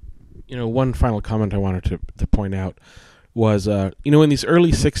 One final comment I wanted to point out was, in these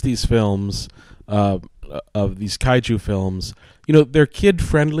early 60s films, of these kaiju films, they're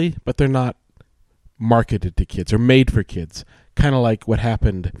kid-friendly, but they're not marketed to kids or made for kids. Kind of like what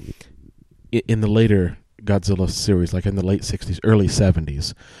happened in the later Godzilla series, like in the late 60s, early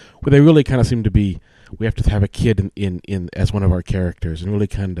 70s, where they really kind of seem to be, we have to have a kid in as one of our characters, and really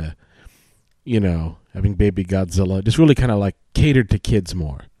kind of, having baby Godzilla, just really kind of like catered to kids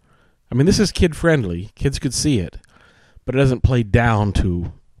more. I mean, this is kid-friendly. Kids could see it, but it doesn't play down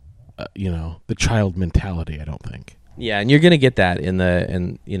to, the child mentality, I don't think. Yeah, and you're going to get that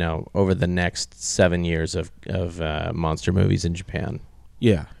over the next 7 years of monster movies in Japan.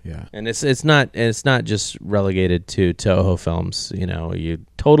 Yeah. And it's not just relegated to Toho films. You're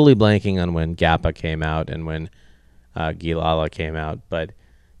totally blanking on when Gappa came out and when Gilala came out, but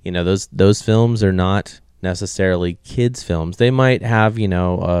those films are not necessarily kids films. They might have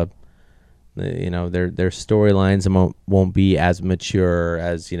their storylines won't be as mature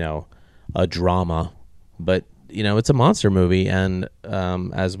as a drama, but it's a monster movie. And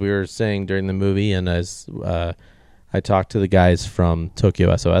as we were saying during the movie, and as I talked to the guys from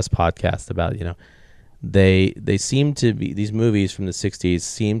Tokyo SOS podcast about, they seem to be, these movies from the 60s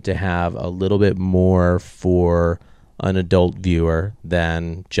seem to have a little bit more for an adult viewer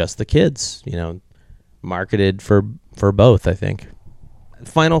than just the kids, marketed for both, I think.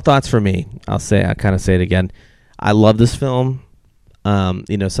 Final thoughts for me. I'll kind of say it again. I love this film.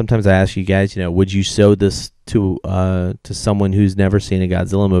 Sometimes I ask you guys, would you show this to someone who's never seen a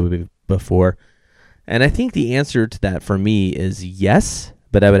Godzilla movie before? And I think the answer to that for me is yes,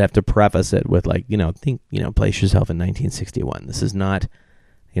 but I would have to preface it with place yourself in 1961. This is not,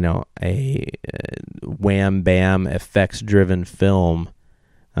 a wham bam effects driven film.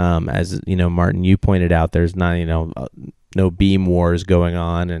 As Martin, you pointed out, there's not, no beam wars going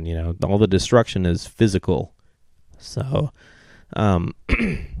on, and all the destruction is physical. So,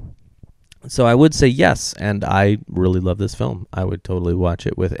 so I would say yes, and I really love this film. I would totally watch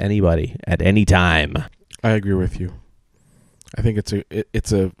it with anybody at any time. I agree with you. I think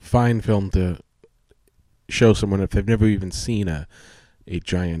it's a fine film to show someone if they've never even seen a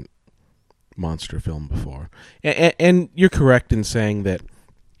giant monster film before. And you're correct in saying that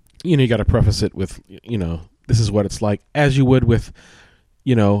you got to preface it with this is what it's like, as you would with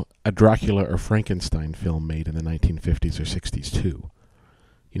a Dracula or Frankenstein film made in the 1950s or 60s too.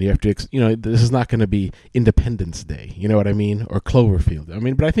 You have to, this is not going to be Independence Day, you know what I mean, or Cloverfield. I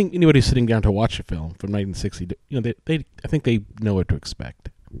mean, but I think anybody sitting down to watch a film from 1960, I think they know what to expect.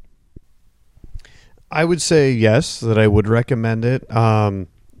 I would say yes, that I would recommend it.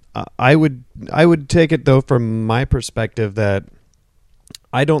 I would take it though from my perspective that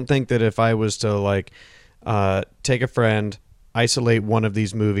I don't think that if I was to take a friend, isolate one of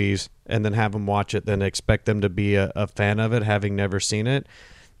these movies, and then have them watch it, then expect them to be a fan of it, having never seen it.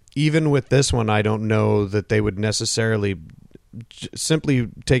 Even with this one, I don't know that they would necessarily, simply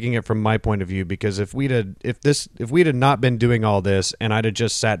taking it from my point of view, because if we'd had not been doing all this and I'd have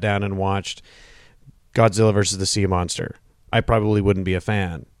just sat down and watched Godzilla versus the Sea Monster, I probably wouldn't be a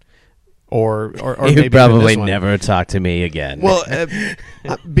fan. Or you maybe probably never talk to me again. Well,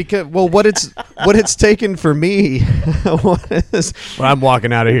 because what it's taken for me, I'm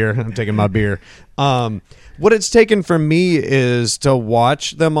walking out of here. I'm taking my beer. What it's taken from me is to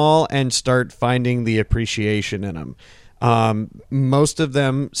watch them all and start finding the appreciation in them. Most of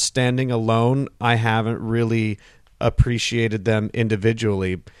them standing alone, I haven't really appreciated them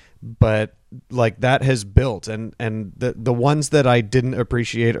individually, but that has built, and the ones that I didn't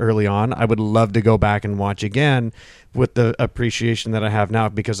appreciate early on, I would love to go back and watch again with the appreciation that I have now,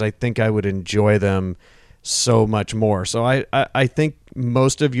 because I think I would enjoy them so much more. So I think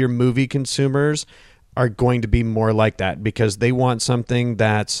most of your movie consumers are going to be more like that, because they want something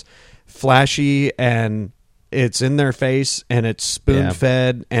that's flashy and it's in their face and it's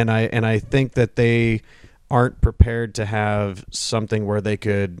spoon-fed, and I think that they aren't prepared to have something where they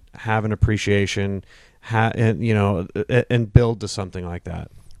could have an appreciation, and build to something like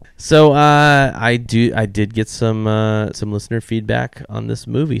that. So I did get some listener feedback on this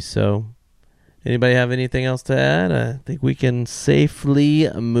movie. So anybody have anything else to add? I think we can safely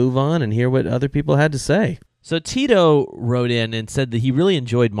move on and hear what other people had to say. So Tito wrote in and said that he really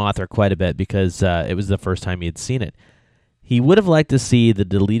enjoyed Mothra quite a bit because it was the first time he had seen it. He would have liked to see the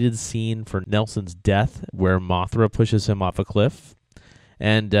deleted scene for Nelson's death where Mothra pushes him off a cliff.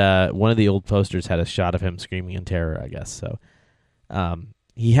 And one of the old posters had a shot of him screaming in terror, I guess. So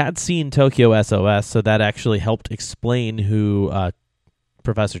he had seen Tokyo SOS, so that actually helped explain who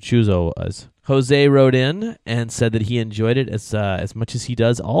Professor Chuzo was. Jose wrote in and said that he enjoyed it as much as he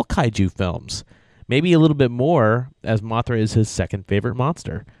does all kaiju films. Maybe a little bit more, as Mothra is his second favorite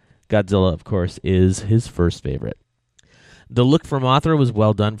monster. Godzilla, of course, is his first favorite. The look for Mothra was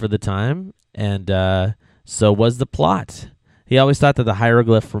well done for the time, and so was the plot. He always thought that the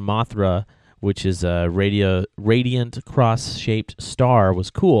hieroglyph for Mothra, which is a radiant cross-shaped star,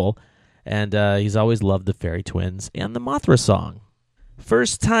 was cool, and he's always loved the Fairy Twins and the Mothra song.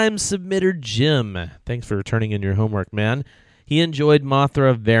 First-time submitter Jim. Thanks for turning in your homework, man. He enjoyed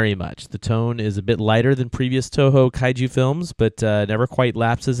Mothra very much. The tone is a bit lighter than previous Toho kaiju films, but never quite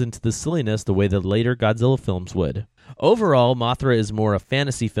lapses into the silliness the way the later Godzilla films would. Overall, Mothra is more a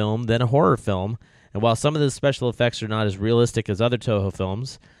fantasy film than a horror film, and while some of the special effects are not as realistic as other Toho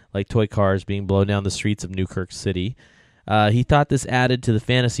films, like toy cars being blown down the streets of Newkirk City, he thought this added to the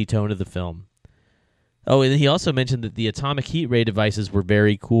fantasy tone of the film. Oh, and he also mentioned that the atomic heat ray devices were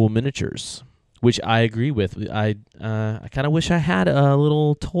very cool miniatures, which I agree with. I kind of wish I had a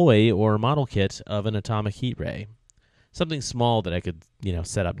little toy or model kit of an atomic heat ray. Something small that I could,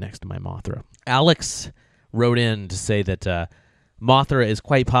 set up next to my Mothra. Alex wrote in to say that Mothra is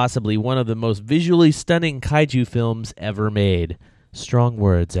quite possibly one of the most visually stunning kaiju films ever made. Strong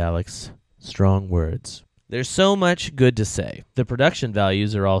words, Alex. Strong words. There's so much good to say. The production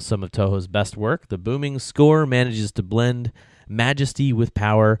values are all some of Toho's best work. The booming score manages to blend majesty with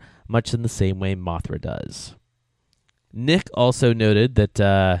power, much in the same way Mothra does. Nick also noted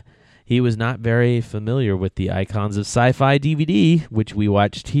that he was not very familiar with the Icons of Sci-Fi DVD, which we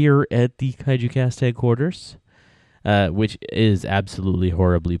watched here at the KaijuCast headquarters, which is absolutely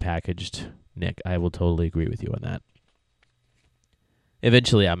horribly packaged. Nick, I will totally agree with you on that.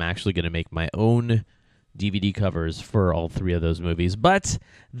 Eventually, I'm actually going to make my own DVD covers for all three of those movies, but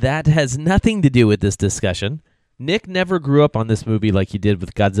that has nothing to do with this discussion. Nick never grew up on this movie like he did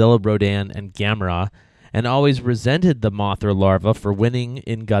with Godzilla, Rodan, and Gamera, and always resented the Mothra larva for winning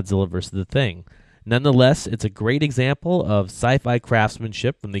in Godzilla vs. the Thing. Nonetheless, it's a great example of sci-fi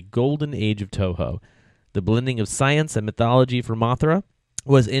craftsmanship from the golden age of Toho. The blending of science and mythology for Mothra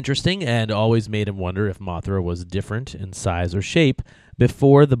was interesting and always made him wonder if Mothra was different in size or shape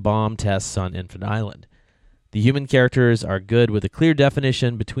before the bomb tests on Infant Island. The human characters are good with a clear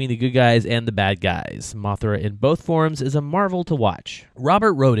definition between the good guys and the bad guys. Mothra in both forms is a marvel to watch.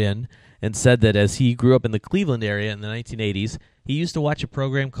 Robert wrote in and said that as he grew up in the Cleveland area in the 1980s, he used to watch a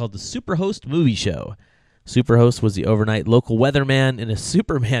program called the Superhost Movie Show. Superhost was the overnight local weatherman in a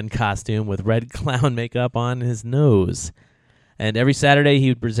Superman costume with red clown makeup on his nose. And every Saturday, he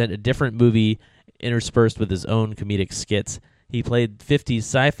would present a different movie interspersed with his own comedic skits. He played 50s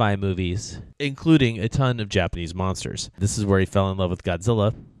sci-fi movies, including a ton of Japanese monsters. This is where he fell in love with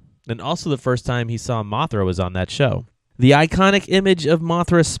Godzilla, and also the first time he saw Mothra was on that show. The iconic image of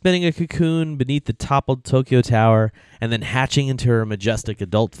Mothra spinning a cocoon beneath the toppled Tokyo Tower and then hatching into her majestic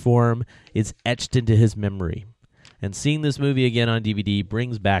adult form is etched into his memory. And seeing this movie again on DVD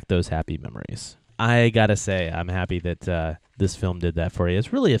brings back those happy memories. I gotta say, I'm happy that this film did that for you.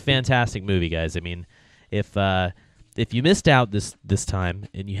 It's really a fantastic movie, guys. I mean, if you missed out this time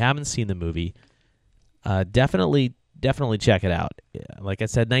and you haven't seen the movie, definitely check it out. Like I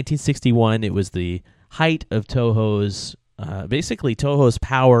said, 1961, it was the height of Toho's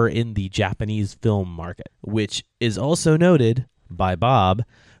power in the Japanese film market, which is also noted by Bob,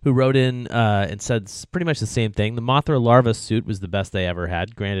 who wrote in and said pretty much the same thing. The Mothra larva suit was the best they ever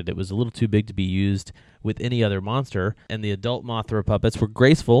had. Granted, it was a little too big to be used with any other monster, and the adult Mothra puppets were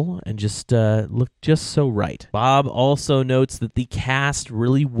graceful and just looked just so right. Bob also notes that the cast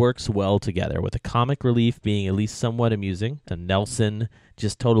really works well together, with the comic relief being at least somewhat amusing, and Nelson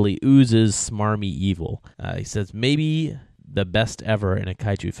just totally oozes smarmy evil. He says maybe the best ever in a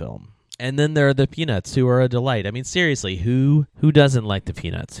kaiju film. And then there are the Peanuts, who are a delight. I mean, seriously, who doesn't like the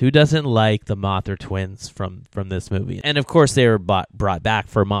Peanuts? Who doesn't like the Mothra twins from this movie? And of course, they were brought back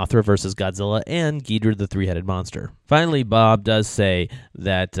for Mothra vs. Godzilla and Ghidorah the Three-Headed Monster. Finally, Bob does say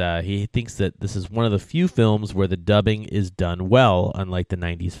that he thinks that this is one of the few films where the dubbing is done well, unlike the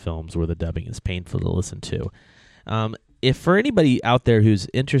 90s films where the dubbing is painful to listen to. If for anybody out there who's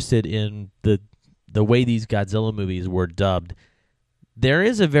interested in the way these Godzilla movies were dubbed, there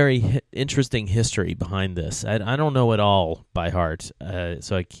is a very interesting history behind this. I don't know it all by heart,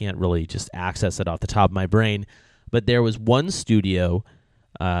 so I can't really just access it off the top of my brain. But there was one studio,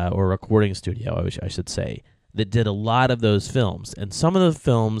 or recording studio, I should say, that did a lot of those films. And some of the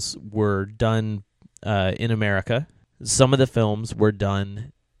films were done in America. Some of the films were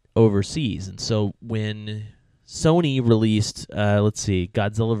done overseas. And so when Sony released,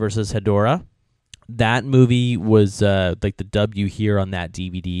 Godzilla vs. Hedorah, that movie was, like the dub you hear on that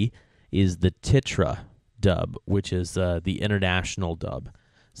DVD is the Titra dub, which is the international dub.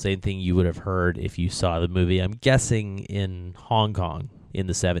 Same thing you would have heard if you saw the movie, I'm guessing, in Hong Kong in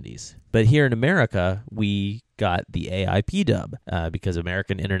the 70s. But here in America, we got the AIP dub because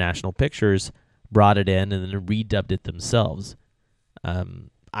American International Pictures brought it in and then redubbed it themselves.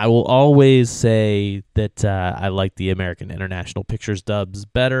 I will always say that I like the American International Pictures dubs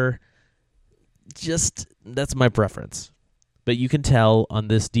better. Just, that's my preference. But you can tell on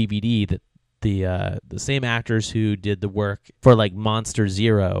this DVD that the same actors who did the work for like Monster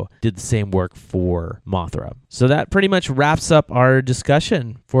Zero did the same work for Mothra. So that pretty much wraps up our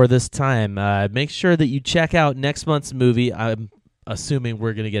discussion for this time. Make sure that you check out next month's movie. I'm assuming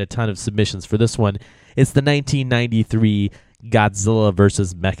we're going to get a ton of submissions for this one. It's the 1993 Godzilla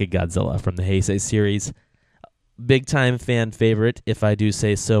vs. Mechagodzilla from the Heisei series. Big-time fan favorite, if I do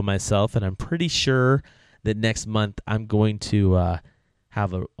say so myself, and I'm pretty sure that next month I'm going to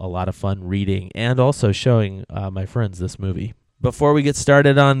have a lot of fun reading and also showing my friends this movie. Before we get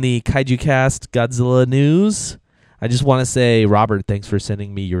started on the Kaiju Cast Godzilla news, I just want to say, Robert, thanks for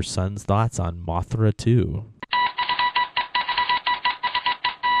sending me your son's thoughts on Mothra 2.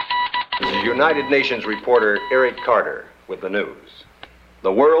 This is United Nations reporter Eric Carter with the news.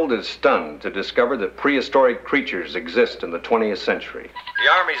 The world is stunned to discover that prehistoric creatures exist in the 20th century.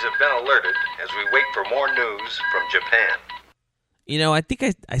 The armies have been alerted as we wait for more news from Japan. You know, I think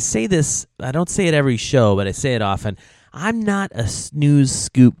I say this, I don't say it every show, but I say it often. I'm not a news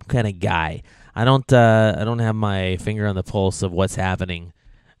scoop kind of guy. I don't have my finger on the pulse of what's happening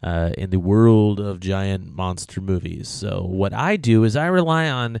in the world of giant monster movies. So what I do is I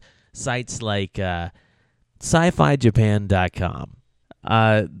rely on sites like SciFiJapan.com.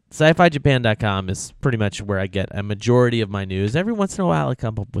 SciFiJapan.com is pretty much where I get a majority of my news. Every once in a while I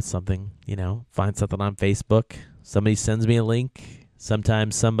come up with something, find something on Facebook. Somebody sends me a link.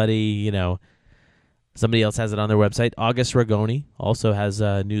 Sometimes somebody else has it on their website. August Ragoni also has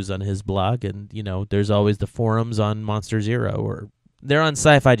news on his blog, and, there's always the forums on Monster Zero, or they're on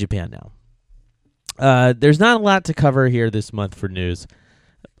Sci-Fi Japan now. There's not a lot to cover here this month for news.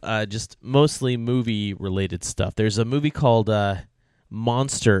 Just mostly movie-related stuff. There's a movie called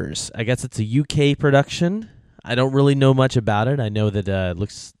Monsters. I guess it's a UK production. I don't really know much about it. I know that it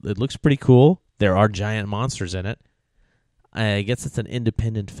looks pretty cool. There are giant monsters in it. I guess it's an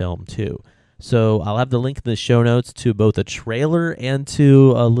independent film too. So I'll have the link in the show notes to both a trailer and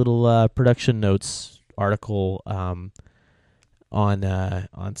to a little production notes article on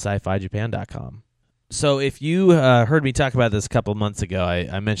sci-fijapan.com. So if you heard me talk about this a couple months ago,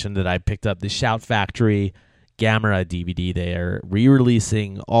 I mentioned that I picked up the Shout Factory Gamera DVD. They are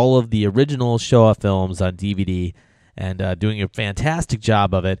re-releasing all of the original Showa films on DVD and doing a fantastic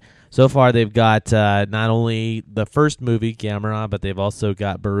job of it. So far, they've got not only the first movie, Gamera, but they've also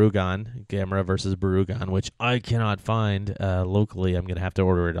got Barugan, Gamera versus Barugan, which I cannot find locally. I'm going to have to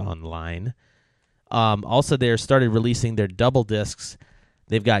order it online. Also, they started releasing their double discs.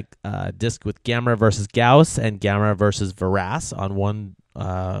 They've got a disc with Gamera versus Gauss and Gamera versus Varas on one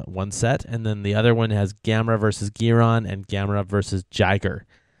set, and then the other one has Gamera versus Giron and Gamera versus Jiger.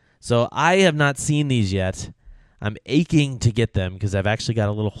 So I have not seen these yet. I'm aching to get them because I've actually got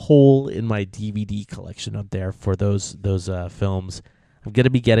a little hole in my DVD collection up there for those films. I'm going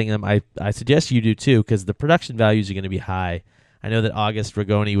to be getting them. I suggest you do too because the production values are going to be high. I know that August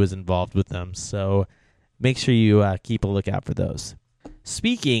Ragoni was involved with them, so make sure you keep a lookout for those.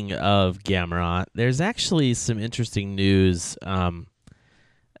 Speaking of Gamera, there's actually some interesting news. A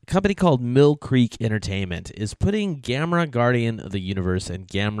company called Mill Creek Entertainment is putting Gamera Guardian of the Universe and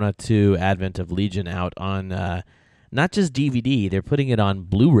Gamera 2 Advent of Legion out on not just DVD, they're putting it on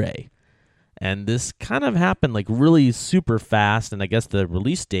Blu-ray. And this kind of happened like really super fast, and I guess the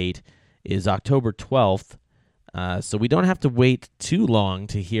release date is October 12th. So we don't have to wait too long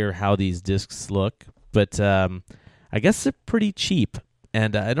to hear how these discs look, but I guess they're pretty cheap,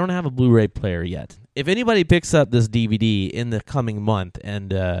 and I don't have a Blu-ray player yet. If anybody picks up this DVD in the coming month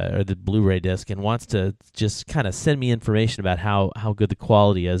and or the Blu-ray disc and wants to just kind of send me information about how good the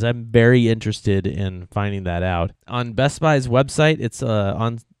quality is, I'm very interested in finding that out. On Best Buy's website, it's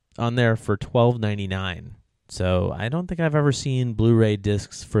on there for $12.99. So I don't think I've ever seen Blu-ray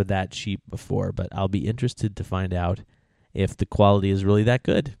discs for that cheap before, but I'll be interested to find out if the quality is really that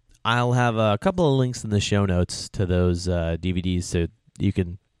good. I'll have a couple of links in the show notes to those DVDs so you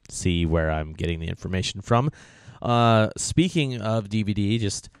can see where I'm getting the information from. Speaking of DVD,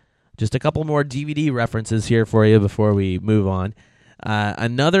 just a couple more DVD references here for you before we move on.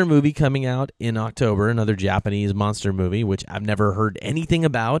 Another movie coming out in October, another Japanese monster movie, which I've never heard anything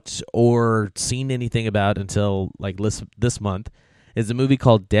about or seen anything about until like this month, is a movie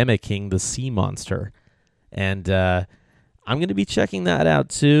called Demeking, the Sea Monster. And I'm going to be checking that out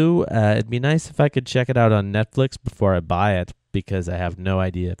too. It'd be nice if I could check it out on Netflix before I buy it, because I have no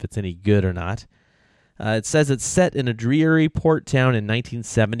idea if it's any good or not. It says it's set in a dreary port town in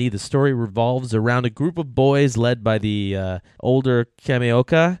 1970. The story revolves around a group of boys led by the older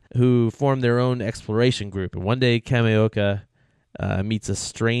Kameoka, who form their own exploration group. And one day, Kameoka meets a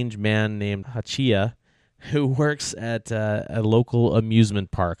strange man named Hachiya, who works at a local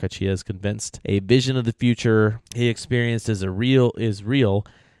amusement park. Hachiya is convinced a vision of the future he experienced is real,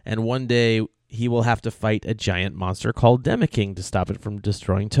 and one day he will have to fight a giant monster called Demeking to stop it from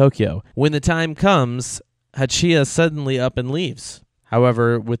destroying Tokyo. When the time comes, Hachiya suddenly up and leaves.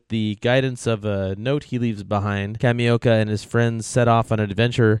 However, with the guidance of a note he leaves behind, Kameoka and his friends set off on an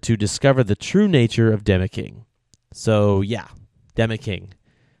adventure to discover the true nature of Demeking. So, yeah, Demeking,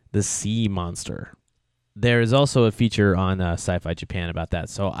 the sea monster. There is also a feature on Sci-Fi Japan about that,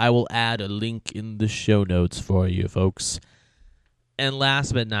 so I will add a link in the show notes for you, folks. And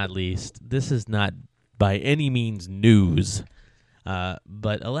last but not least, this is not by any means news,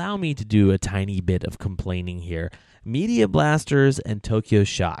 but allow me to do a tiny bit of complaining here. Media Blasters and Tokyo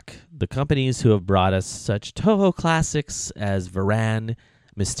Shock, the companies who have brought us such Toho classics as Varan,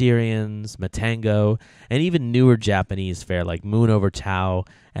 Mysterians, Matango, and even newer Japanese fare like Moon Over Tau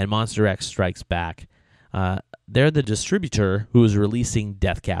and Monster X Strikes Back, they're the distributor who is releasing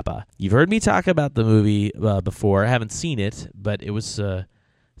Death Kappa. You've heard me talk about the movie before. I haven't seen it, but it was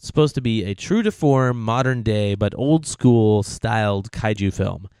supposed to be a true-to-form, modern-day, but old-school styled kaiju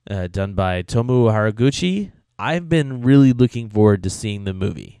film done by Tomu Haraguchi. I've been really looking forward to seeing the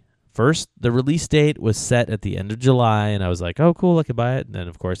movie. First, the release date was set at the end of July, and I was like, oh, cool, I could buy it. And then,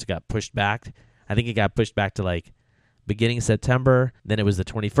 of course, it got pushed back. I think it got pushed back to, like, beginning of September. Then it was the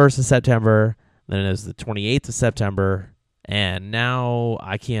 21st of September. Then it was the 28th of September, and now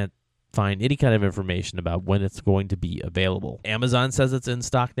I can't find any kind of information about when it's going to be available. Amazon says it's in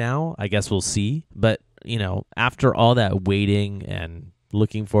stock now. I guess we'll see. But, you know, after all that waiting and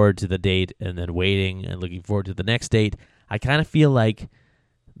looking forward to the date and then waiting and looking forward to the next date, I kind of feel like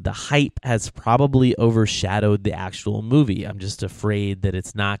the hype has probably overshadowed the actual movie. I'm just afraid that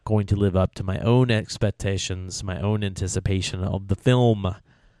it's not going to live up to my own expectations, my own anticipation of the film.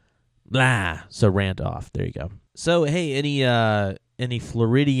 Blah. So rant off. There you go. So, hey, any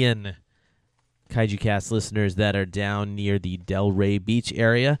Floridian Kaiju Cast listeners that are down near the Delray Beach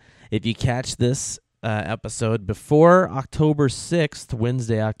area, if you catch this episode before October 6th,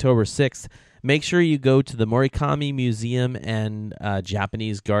 Wednesday, October 6th, make sure you go to the Morikami Museum and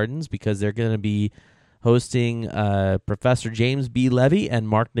Japanese Gardens, because they're going to be hosting Professor James B. Levy and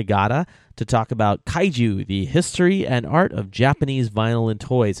Mark Nagata to talk about kaiju, the history and art of Japanese vinyl and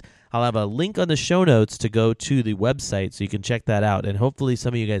toys. I'll have a link on the show notes to go to the website so you can check that out, and hopefully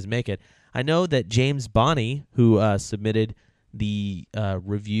some of you guys make it. I know that James Bonney, who submitted the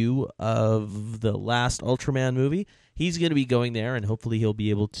review of the last Ultraman movie, he's going to be going there, and hopefully he'll be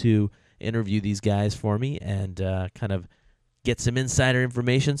able to interview these guys for me and kind of get some insider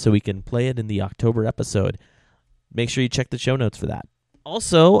information so we can play it in the October episode. Make sure you check the show notes for that.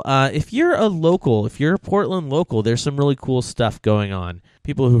 Also, if you're a Portland local, there's some really cool stuff going on.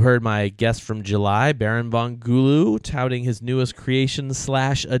 People who heard my guest from July, Baron von Gulu, touting his newest creation /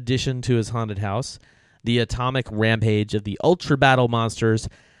 addition to his haunted house, the Atomic Rampage of the Ultra Battle Monsters,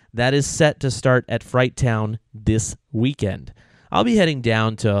 that is set to start at Fright Town this weekend. I'll be heading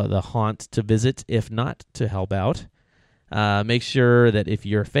down to the haunt to visit, if not to help out. Make sure that if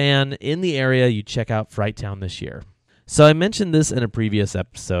you're a fan in the area, you check out Fright Town this year. So I mentioned this in a previous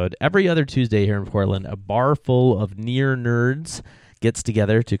episode. Every other Tuesday here in Portland, a bar full of near nerds gets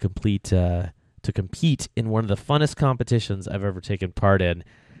together to compete in one of the funnest competitions I've ever taken part in.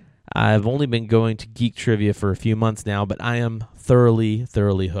 I've only been going to Geek Trivia for a few months now, but I am thoroughly,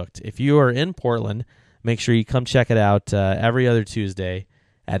 thoroughly hooked. If you are in Portland, make sure you come check it out every other Tuesday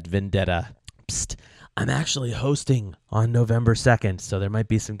at Vendetta. Psst. I'm actually hosting on November 2nd, so there might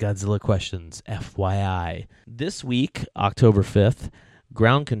be some Godzilla questions, FYI. This week, October 5th,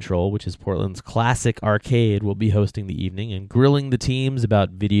 Ground Control, which is Portland's classic arcade, will be hosting the evening and grilling the teams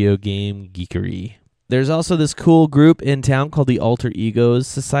about video game geekery. There's also this cool group in town called the Alter Egos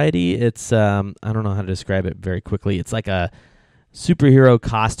Society. It's, I don't know how to describe it very quickly. It's like a superhero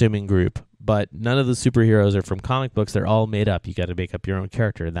costuming group, but none of the superheroes are from comic books. They're all made up. You got to make up your own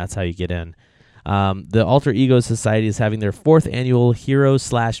character, and that's how you get in. The Alter Ego Society is having their 4th annual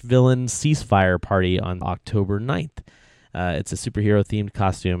hero/villain ceasefire party on October 9th. It's a superhero-themed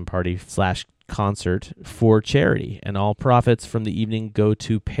costume party / concert for charity, and all profits from the evening go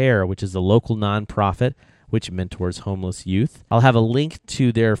to PAIR, which is a local nonprofit which mentors homeless youth. I'll have a link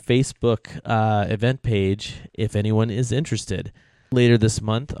to their Facebook event page if anyone is interested. Later this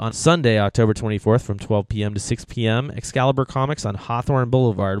month, on Sunday, October 24th, from 12 p.m. to 6 p.m., Excalibur Comics on Hawthorne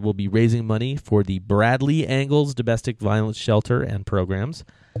Boulevard will be raising money for the Bradley Angles Domestic Violence Shelter and programs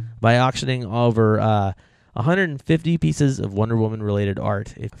by auctioning over 150 pieces of Wonder Woman-related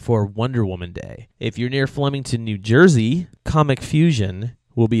art for Wonder Woman Day. If you're near Flemington, New Jersey, Comic Fusion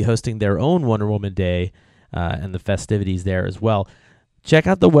will be hosting their own Wonder Woman Day and the festivities there as well. Check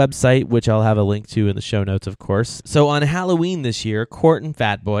out the website, which I'll have a link to in the show notes, of course. So on Halloween this year, Court and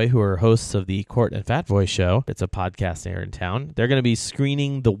Fatboy, who are hosts of the Court and Fatboy Show, it's a podcast here in town, they're going to be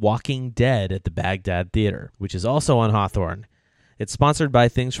screening The Walking Dead at the Baghdad Theater, which is also on Hawthorne. It's sponsored by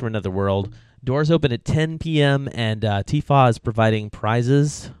Things from Another World. Doors open at 10 p.m., and Tifa is providing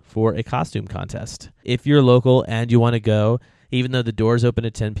prizes for a costume contest. If you're local and you want to go, even though the doors open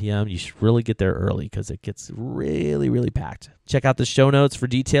at 10 p.m., you should really get there early because it gets really, really packed. Check out the show notes for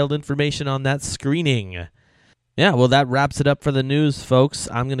detailed information on that screening. Yeah, well, that wraps it up for the news, folks.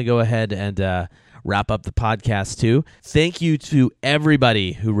 I'm going to go ahead and wrap up the podcast, too. Thank you to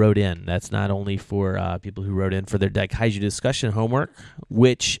everybody who wrote in. That's not only for people who wrote in for their Daikaiju discussion homework,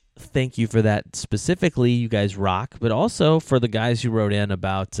 which thank you for that specifically. You guys rock. But also for the guys who wrote in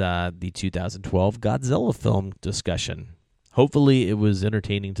about the 2012 Godzilla film discussion. Hopefully it was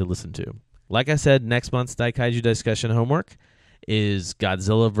entertaining to listen to. Like I said, next month's Daikaiju discussion homework is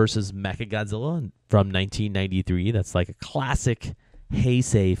Godzilla vs. Mechagodzilla from 1993. That's like a classic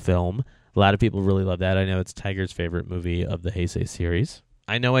Heisei film. A lot of people really love that. I know it's Tiger's favorite movie of the Heisei series.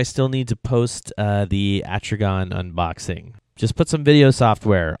 I know I still need to post the Atragon unboxing. Just put some video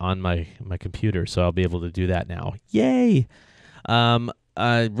software on my computer, so I'll be able to do that now. Yay!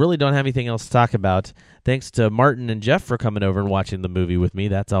 I really don't have anything else to talk about. Thanks to Martin and Jeff for coming over and watching the movie with me.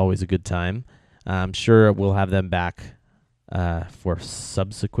 That's always a good time. I'm sure we'll have them back for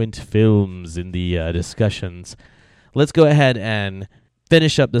subsequent films in the discussions. Let's go ahead and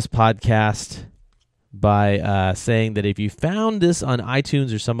finish up this podcast by saying that if you found this on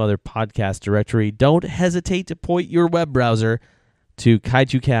iTunes or some other podcast directory, don't hesitate to point your web browser to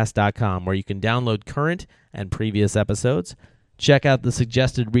kaijucast.com, where you can download current and previous episodes. Check out the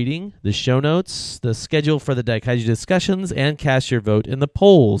suggested reading, the show notes, the schedule for the Daikaiju discussions, and cast your vote in the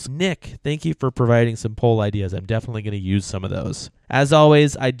polls. Nick, thank you for providing some poll ideas. I'm definitely going to use some of those. As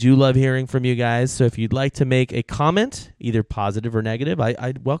always, I do love hearing from you guys, so if you'd like to make a comment, either positive or negative,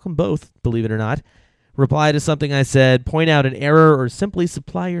 I welcome both, believe it or not. reply to something I said, point out an error, or simply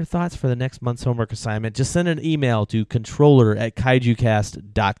supply your thoughts for the next month's homework assignment, just send an email to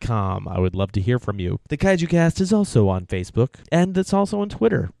controller@kaijucast.com. I would love to hear from you. The KaijuCast is also on Facebook, and it's also on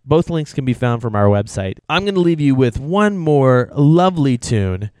Twitter. Both links can be found from our website. I'm going to leave you with one more lovely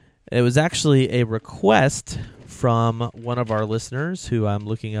tune. It was actually a request from one of our listeners, who I'm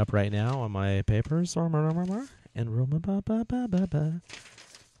looking up right now on my papers.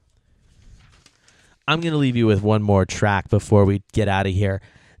 I'm going to leave you with one more track before we get out of here.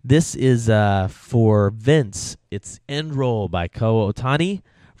 This is for Vince. It's End Roll by Ko Otani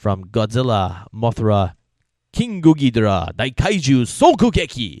from Godzilla, Mothra, King Ghidorah, Daikaiju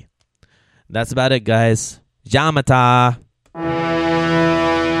Sokugeki. That's about it, guys. Yamata.